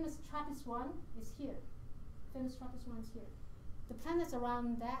 The famous TRAPPIST-1 is here. Famous TRAPPIST-1 is here. The planets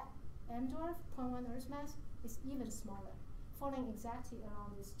around that M dwarf, 0.1 Earth mass, is even smaller, falling exactly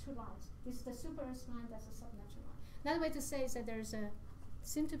along these 2 lines. This is the super Earth line, that's the sub-Neptune line. Another way to say is that there's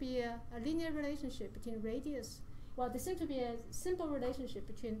seem to be a linear relationship between radius. Well, there seems to be a simple relationship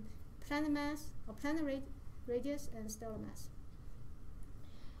between planet mass or planet radius and stellar mass.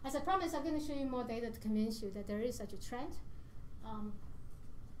 As I promised, I'm going to show you more data to convince you that there is such a trend.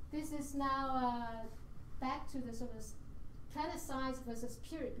 This is now back to the sort of planet size versus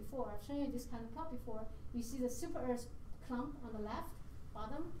period before. I've shown you this kind of plot before. You see the super Earth clump on the left,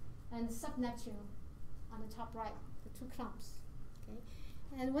 bottom, and the sub-Neptune on the top right, the 2 clumps. Okay?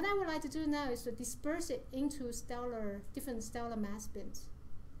 And what I would like to do now is to disperse it into different stellar mass bins.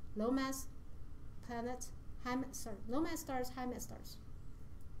 Low mass planets, low mass stars, high mass stars.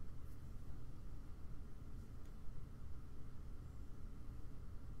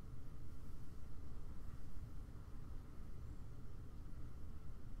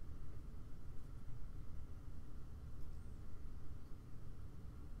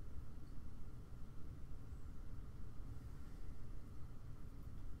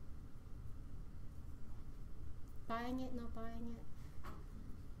 Buying it, not buying it.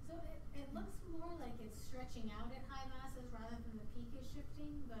 So it looks more like it's stretching out at high masses rather than the peak is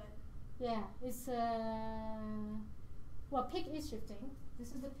shifting, but yeah, it's well, peak is shifting.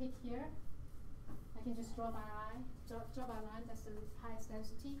 This is the peak here. I can just draw by line. That's the highest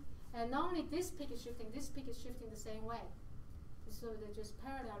density. And not only this peak is shifting the same way. So they're just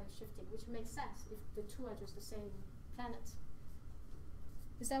parallelly shifting, which makes sense if the 2 are just the same planets.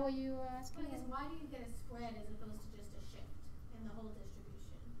 Is that what you were asking? Well, I guess why do you get a spread as opposed to just a shift in the whole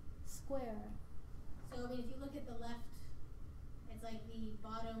distribution? Square. So I mean, if you look at the left, it it's like the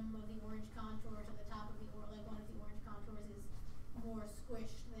bottom of the orange contour to the top of the like one of the orange contours is more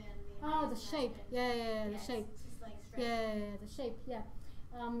squished than the. Oh, the shape. Yeah, the shape. It's just like stretched. Yeah, the shape. Yeah.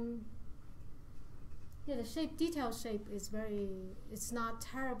 Yeah, the shape, detail shape is it's not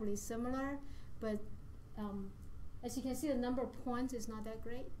terribly similar, but as you can see, the number of points is not that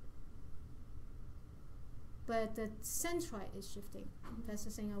great. But the centroid is shifting. That's the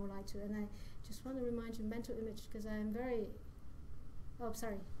thing I would like to. And I just want to remind you, mental image, because I'm very. Oh,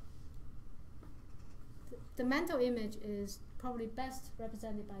 sorry. The mental image is probably best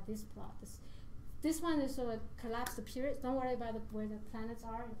represented by this plot. This one is sort of collapse the periods. Don't worry about where the planets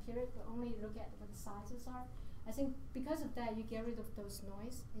are in period, but only look at what the sizes are. I think because of that, you get rid of those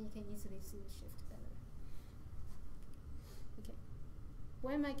noise, and you can easily see the shift better. Okay.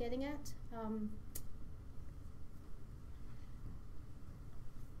 Where am I getting at?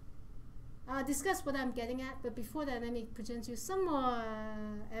 I'll discuss what I'm getting at, but before that, let me present you some more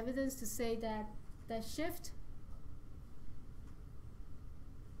evidence to say that the shift,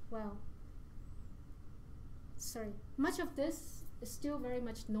 well, sorry, much of this is still very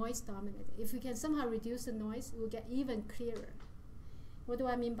much noise dominated. If we can somehow reduce the noise, it will get even clearer. What do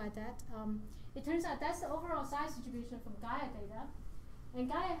I mean by that? It turns out that's the overall size distribution from Gaia data. And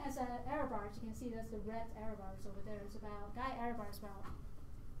Gaia has an error bar. As you can see, that's the red error bars over there. It's about, Gaia error bar is about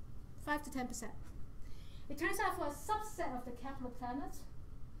 5 to 10%. It turns out for a subset of the Kepler planets,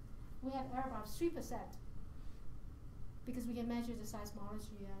 we have error bar of 3%, because we can measure the seismology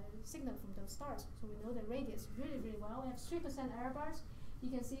signal from those stars. So we know the radius really, really well. We have 3% error bars.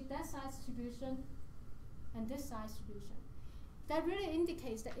 You can see that size distribution and this size distribution. That really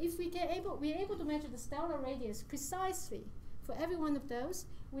indicates that if we're able to measure the stellar radius precisely for every one of those,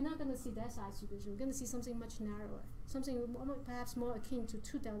 we're not going to see that size distribution. We're going to see something much narrower, something perhaps more akin to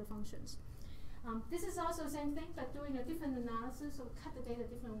 2 delta functions. This is also the same thing, but doing a different analysis, so cut the data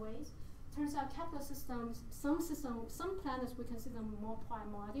different ways. Turns out Kepler systems, some planets we consider more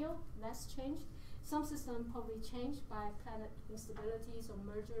primordial, less changed. Some systems probably changed by planet instabilities or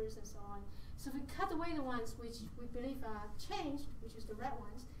mergers and so on. So if we cut away the ones which we believe are changed, which is the red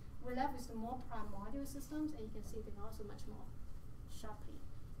ones, we're left with the more primordial systems, and you can see they're also much more sharply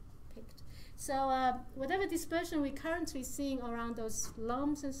picked. So whatever dispersion we're currently seeing around those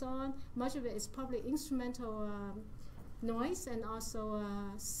lumps and so on, much of it is probably instrumental noise and also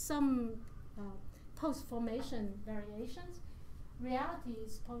some post-formation variations. Reality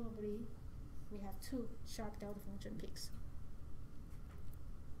is probably we have 2 sharp delta function peaks.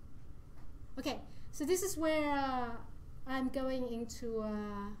 Okay, so this is where I'm going into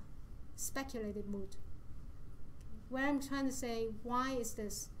speculative mood, where I'm trying to say, why is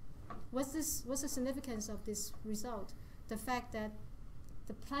this? What's the significance of this result? The fact that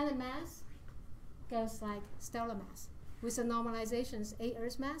the planet mass goes like stellar mass. With the normalizations, 8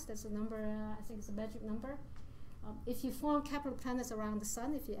 Earth mass, that's a number, I think it's a magic number. If you form Kepler planets around the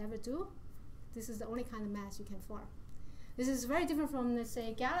sun, if you ever do, this is the only kind of mass you can form. This is very different from, let's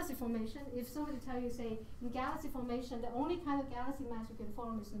say, galaxy formation. If somebody tell you, say, in galaxy formation, the only kind of galaxy mass you can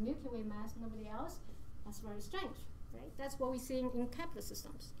form is the Milky Way mass, nobody else, that's very strange, right? That's what we're seeing in Kepler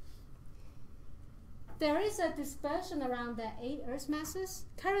systems. There is a dispersion around the 8 Earth masses.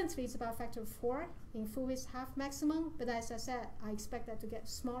 Currently, it's about a factor of 4 in full width half maximum, but as I said, I expect that to get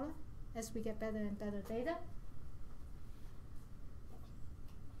smaller as we get better and better data.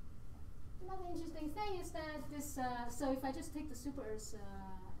 Another interesting thing is that this, so if I just take the super Earth,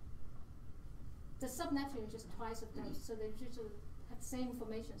 the sub-Neptune is just twice of those, so they just have the same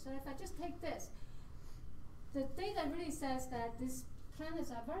information. So if I just take this, the data really says that these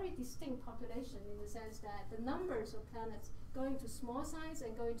planets are very distinct population in the sense that the numbers of planets going to small size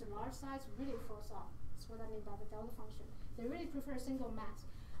and going to large size really falls off. That's what I mean by the delta function. They really prefer single mass.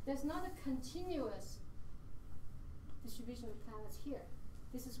 There's not a continuous distribution of planets here.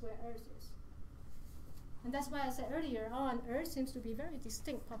 This is where Earth is. And that's why I said earlier on, Earth seems to be very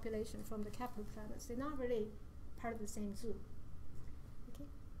distinct population from the Kepler planets. They're not really part of the same zoo. Okay.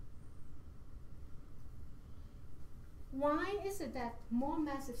 Why is it that more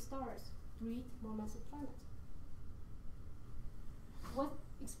massive stars breed more massive planets? What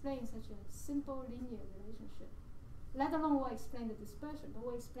explains such a simple linear relationship? Let alone what explains the dispersion, but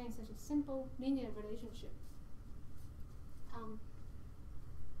what explains such a simple linear relationship?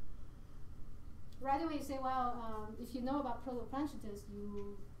 Right away you say, well, if you know about protoplanetists,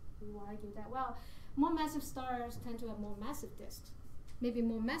 you argue that, well, more massive stars tend to have more massive disks. Maybe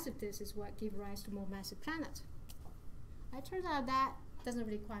more massive disks is what give rise to more massive planets. It turns out that doesn't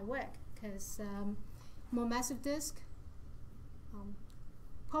really quite work, because more massive disk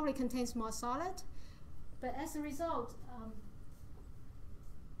probably contains more solid, but as a result,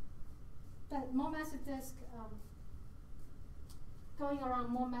 But more massive disk going around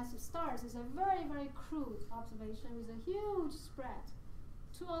more massive stars is a very, very crude observation with a huge spread,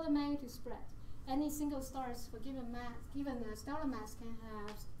 2 order magnitude spread. Any single stars for given stellar mass can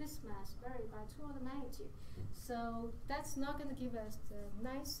have this mass varied by 2 order magnitude. So that's not going to give us the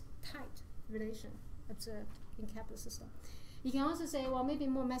nice tight relation observed in Kepler system. You can also say, well, maybe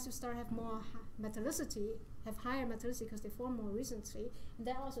more massive stars have more metallicity, have higher metallicity because they form more recently, and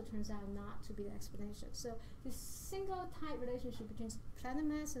that also turns out not to be the explanation. So this single tight relationship between planet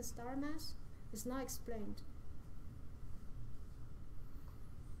mass and star mass is not explained.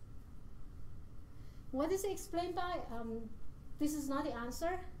 What is it explained by? This is not the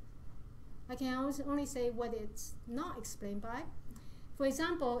answer. I can only say what it's not explained by. For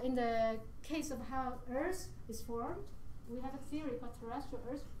example, in the case of how Earth is formed, we have a theory called terrestrial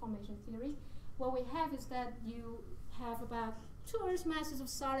Earth formation theory. What we have is that you have about 2 Earth masses of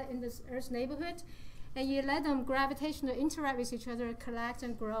solid in this Earth neighborhood, and you let them gravitationally interact with each other, collect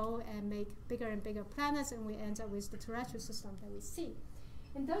and grow, and make bigger and bigger planets, and we end up with the terrestrial system that we see.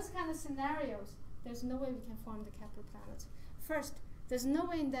 In those kind of scenarios, there's no way we can form the Kepler planets. First, there's no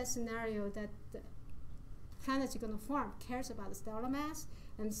way in that scenario that the planets you're going to form cares about the stellar mass.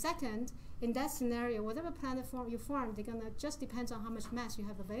 And second, in that scenario, whatever planet you form, they're going to just depend on how much mass you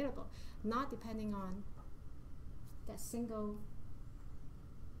have available, not depending on that single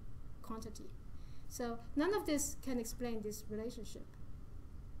quantity. So none of this can explain this relationship.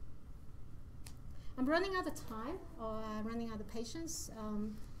 I'm running out of time, or I'm running out of patience.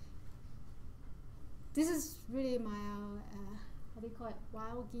 This is really my, how do you call it,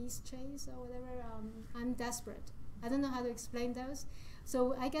 wild geese chase or whatever. I'm desperate. I don't know how to explain those.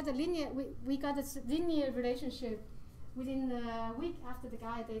 So I got a linear, we got a linear relationship within the week after the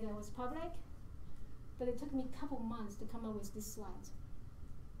Gaia data was public, but it took me a couple months to come up with this slide.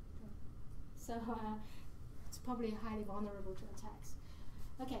 So it's probably highly vulnerable to attacks.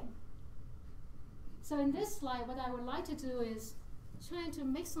 Okay. So in this slide, what I would like to do is trying to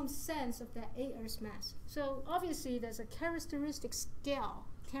make some sense of that 8 Earth mass. So obviously there's a characteristic scale,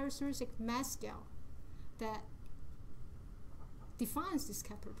 characteristic mass scale that defines this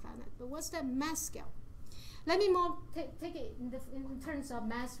Kepler planet. But what's that mass scale? Let me more take it in terms of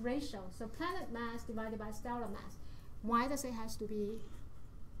mass ratio. So planet mass divided by stellar mass. Why does it have to be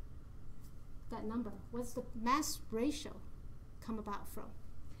that number? What's the mass ratio come about from?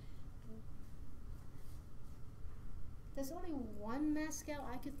 There's only one mass scale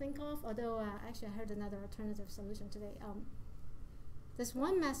I could think of, although actually I heard another alternative solution today. There's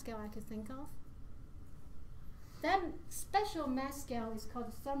one mass scale I could think of. That special mass scale is called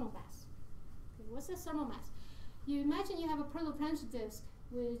the thermal mass. Okay, what's the thermal mass? You imagine you have a protoplanetary disk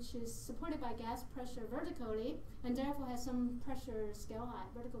which is supported by gas pressure vertically and therefore has some pressure scale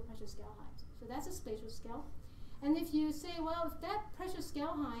height, vertical pressure scale height. So that's a spatial scale. And if you say, well, if that pressure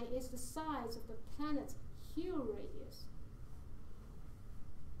scale height is the size of the planet's Hue radius,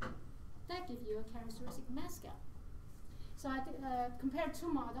 that gives you a characteristic mass scale. So I compared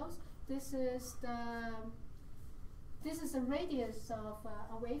 2 models. This is the radius of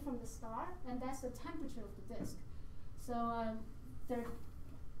away from the star, and that's the temperature of the disk. So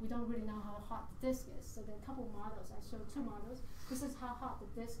we don't really know how hot the disk is. So there are a couple models. I showed 2 models. This is how hot the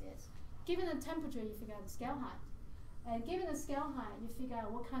disk is. Given the temperature, you figure out the scale height. And given the scale height, you figure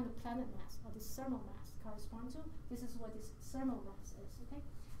out what kind of planet mass or this thermal mass correspond to. This is what this thermal mass is. Okay.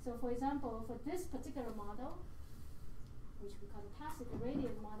 So for example, for this particular model, which we call the classic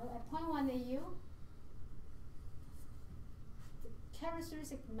irradiant model, at 0.1 AU, the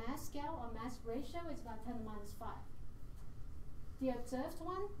characteristic mass scale or mass ratio is about 10 to the minus 5. The observed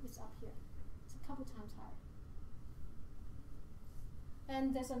one is up here. It's a couple times higher.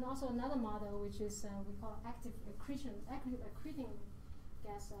 And there's also another model which is we call active accreting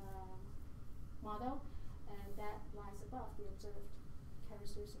gas model, and that lies above the observed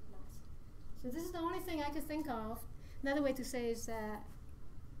characteristic mass. So this is the only thing I could think of. Another way to say is that,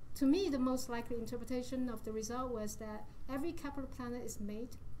 to me, the most likely interpretation of the result was that every Kepler planet is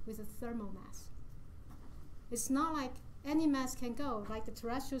made with a thermal mass. It's not like any mass can go. Like the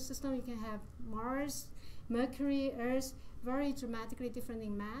terrestrial system, you can have Mars, Mercury, Earth, very dramatically different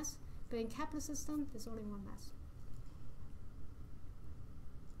in mass. But in Kepler system, there's only one mass.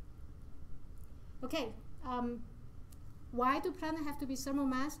 Okay, why do planets have to be thermal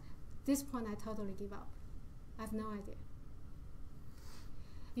mass? This point I totally give up. I have no idea.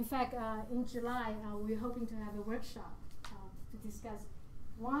 In fact, in July, we're hoping to have a workshop to discuss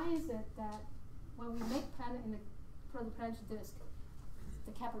why is it that when we make planet in the protoplanetary disk,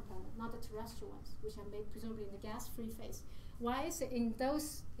 the Kepler planet, not the terrestrial ones, which are made presumably in the gas-free phase, why is it in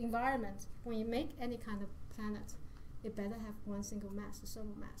those environments, when you make any kind of planet, it better have one single mass, the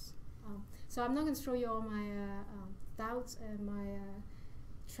solar mass. So I'm not going to show you all my doubts and my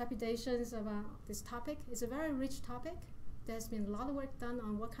trepidations about this topic. It's a very rich topic. There's been a lot of work done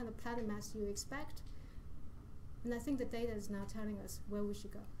on what kind of planet mass you expect. And I think the data is now telling us where we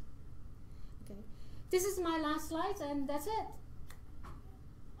should go. Okay, this is my last slide, and that's it.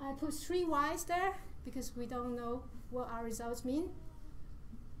 I put 3 Y's there because we don't know what our results mean.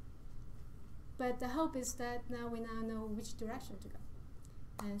 But the hope is that now we know which direction to go.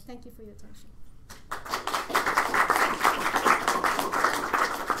 And thank you for your attention.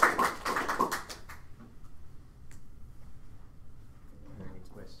 Any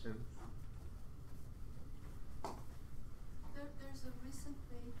questions? There's a recent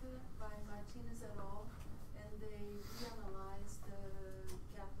paper by Martinez et al., and they reanalyzed the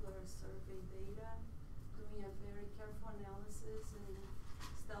Kepler survey data, doing a very careful analysis in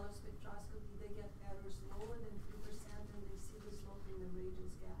stellar spectroscopy. They get errors lower than 3%, and they see the slope in the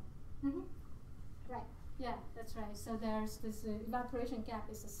radius gap. Mm-hmm. Right. Yeah, that's right. So there's this evaporation gap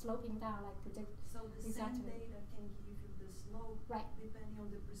is sloping down, like predict. So the same data can give you the slope, right, depending on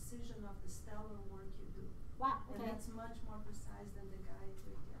the precision of the stellar work you do. Wow. And Okay. that's much more precise than the Gaia's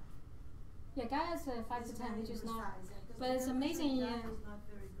gap. Yeah, Gaia's 5 to 10, which is not. Yeah, but it's amazing. Gaia is not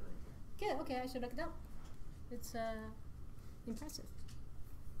very good. Good. Okay, I should look it up. It's impressive.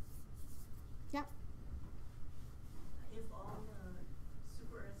 Yeah. If all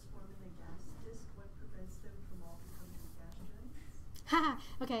super Earths form in a gas disk, what prevents them from all becoming gas giants? Haha.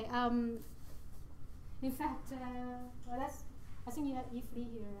 Okay. In fact, well, that's. I think you had Eve Lee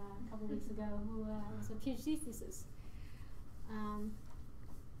here a couple weeks ago, who was a PhD thesis.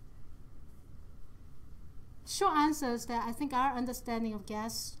 Short answer is that I think our understanding of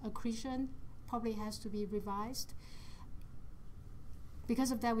gas accretion probably has to be revised.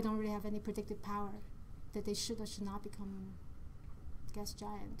 Because of that, we don't really have any predictive power that they should or should not become gas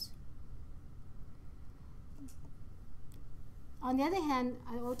giants. On the other hand,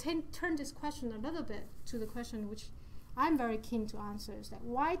 I will turn this question a little bit to the question which I'm very keen to answer, is that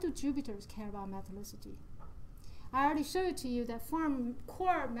why do Jupiters care about metallicity? I already showed it to you that form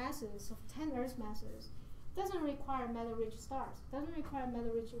core masses of 10 Earth masses doesn't require metal-rich stars, doesn't require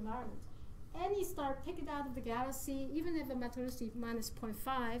metal-rich environments. Any star picked out of the galaxy, even if the metallicity minus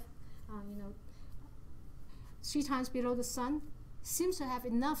 0.5, 3 times below the sun, seems to have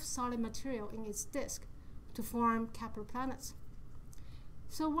enough solid material in its disk to form Kepler planets.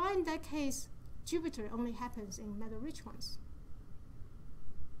 So why in that case Jupiter only happens in metal-rich ones?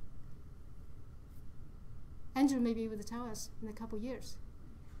 Andrew may be able to tell us in a couple years,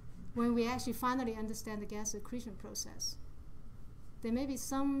 when we actually finally understand the gas accretion process. There may be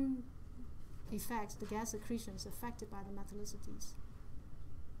some effects, the gas accretion is affected by the metallicities.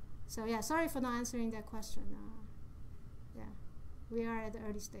 So yeah, sorry for not answering that question. Yeah, we are at the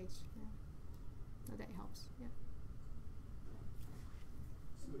early stage. Yeah, so that helps. Yeah.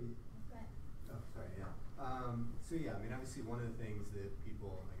 So yeah, I mean, obviously one of the things that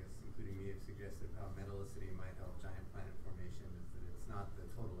people, I guess including me, have suggested how metallicity might help giant planet formation is that it's not the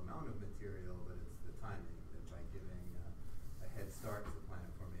total amount of material, but it's the timing, that by giving a head start to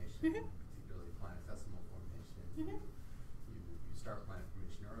planet formation, particularly planetesimal formation, you start planet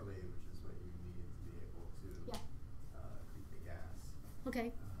formation early, which is what you need to be able to accrete the gas.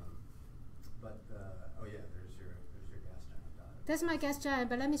 Okay. Oh yeah, there's your gas giant dot. That's my gas giant,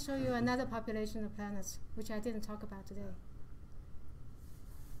 but let me show you another population of planets, which I didn't talk about today.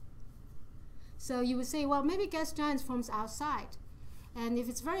 So you would say, well, maybe gas giants forms outside. And if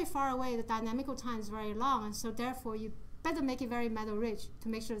it's very far away, the dynamical time is very long, and so therefore you better make it very metal rich to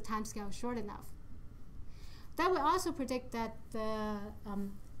make sure the time scale is short enough. That will also predict that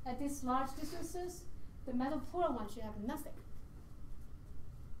at these large distances, the metal poor ones should have nothing.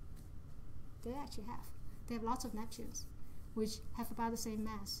 They actually have. They have lots of Neptunes, which have about the same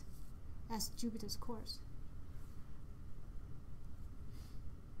mass as Jupiter's cores.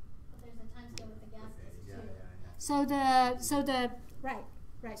 But there's a time scale with the gas disk too.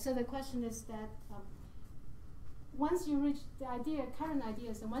 So the question is that once you reach the current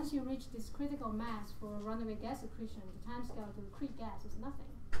idea is that once you reach this critical mass for runaway gas accretion, the time scale to accrete gas is nothing,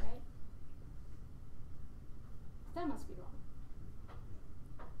 right? That must be wrong.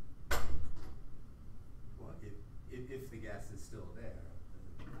 Well, if the gas is still there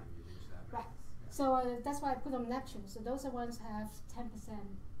at the time you reach that mass. Right. Yeah. So that's why I put on Neptune. So those are ones have 10%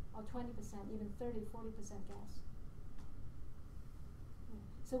 or 20%, even 30, 40% gas. Yeah.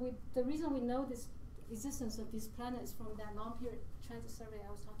 So the reason we know this existence of these planets from that long period transit survey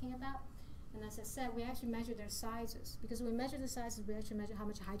I was talking about And as I said, we actually measure their sizes. Because when we measure the sizes, we actually measure how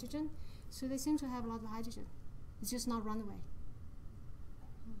much hydrogen. So they seem to have a lot of hydrogen. It's just not runaway.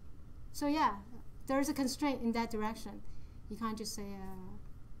 So yeah, there is a constraint in that direction. You can't just say...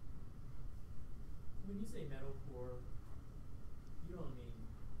 when you say metal poor, you don't mean...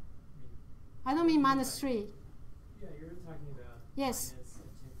 I don't mean -3. Yeah, you're talking about yes. minus a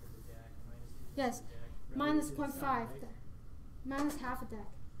tenth of the deck, minus 2 yes. of the deck. Minus relative to the 0.5. sun, right? Minus half a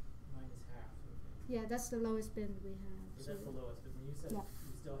deck. Minus half, okay. Yeah, that's the lowest bin we have. So that's the lowest, but when you said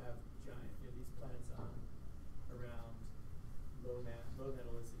you still have giant, these planets on around low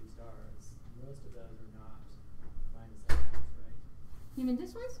metallicity stars, most of those are not minus a half, right? You mean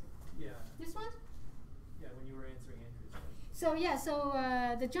this ones? Yeah. This one? Yeah, when you were answering Andrew's question. So yeah, so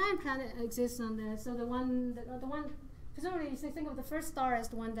the giant planet exists on the, so the one, presumably you think of the first star as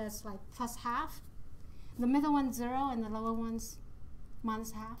the one that's like plus half, the middle one's 0 and the lower one's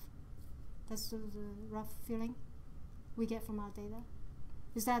minus half. That's sort of the rough feeling we get from our data.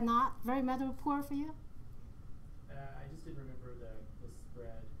 Is that not very metal poor for you? I just didn't remember the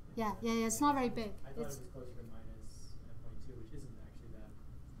spread. Yeah, it's not very big. I thought it was closer to minus 0.2, which isn't actually that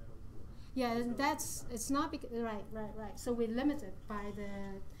metal poor. Yeah, and that's, it's not, right. So we limit it by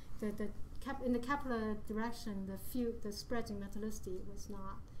in the Kepler direction, the spread in metallicity was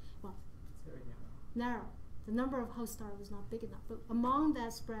not, well, it's very narrow. The number of host stars was not big enough. But among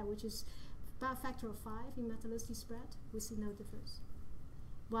that spread, which is about a factor of 5 in metallicity spread, we see no difference.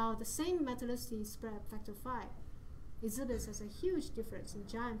 While the same metallicity spread, factor 5, exhibits as a huge difference in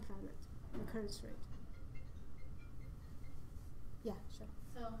giant planet occurrence rate. Yeah, sure.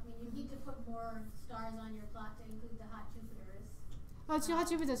 So, I mean, you need to put more stars on your plot to include the hot Jupiters. Oh, hot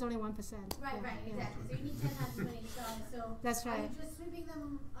Jupiter is only 1%. Right, exactly. So you need 10 times as many stars. So that's right. Are you just sweeping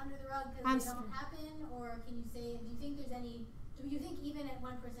them under the rug because they don't happen, or can you say? Do you think there's any? Do you think even at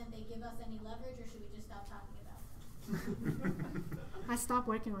 1% they give us any leverage, or should we just stop talking about them? I stopped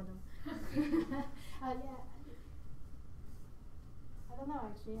working on them. Yeah. I don't know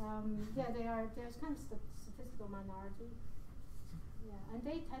actually. Yeah, there's kind of statistical minority. Yeah, and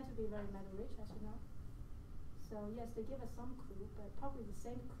they tend to be very metal rich, as you know. So yes, they give us some clue, but probably the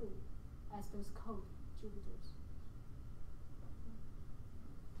same clue as those cold Jupiters.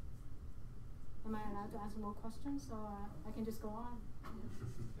 Am I allowed to answer more questions, or I can just go on?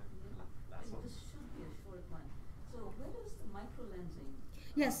 This should be a short one. So where does the microlensing?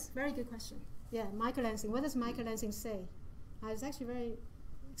 Yes, very good question. Yeah, microlensing. What does microlensing say? I was actually very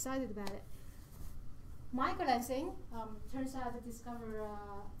excited about it. Microlensing turns out to discover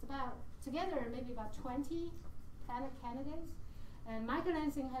it's about together maybe about 20 planet candidates, and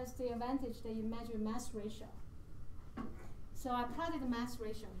microlensing has the advantage that you measure mass ratio. So I plotted the mass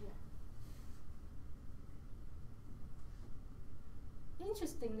ratio here.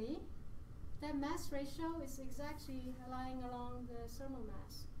 Interestingly, that mass ratio is exactly lying along the thermal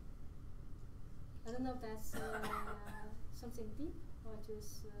mass. I don't know if that's something deep or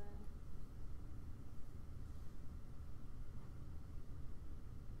just.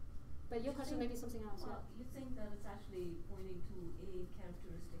 But your question may be something else. Well, you think that it's actually pointing to a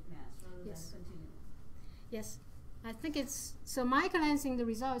characteristic mass rather than continuum? Yes. I think it's, so microlensing, the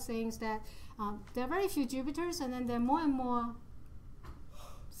result is saying that there are very few Jupiters, and then there are more and more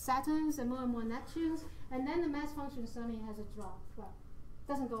Saturns and more Neptunes, and then the mass function suddenly has a drop. Well, it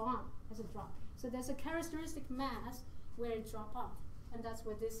doesn't go on, it has a drop. So there's a characteristic mass where it drops off, and that's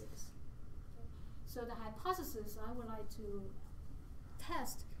what this is. Okay. So the hypothesis I would like to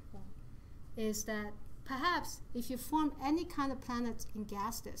test is that perhaps if you form any kind of planet in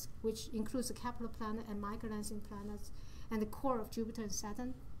gas disk, which includes the Kepler planet and microlensing planets and the core of Jupiter and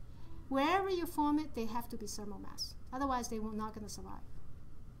Saturn, wherever you form it, they have to be thermal mass. Otherwise, they will not going to survive.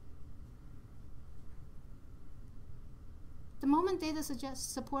 The moment data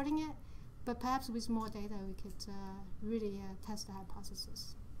suggests supporting it, but perhaps with more data, we could really test the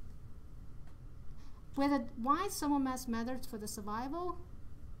hypothesis. Why thermal mass matters for the survival?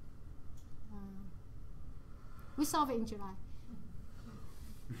 We solve it in July.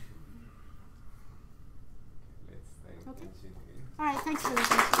 Let's thank Okay. Yanqin again. All right, thanks for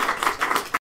listening.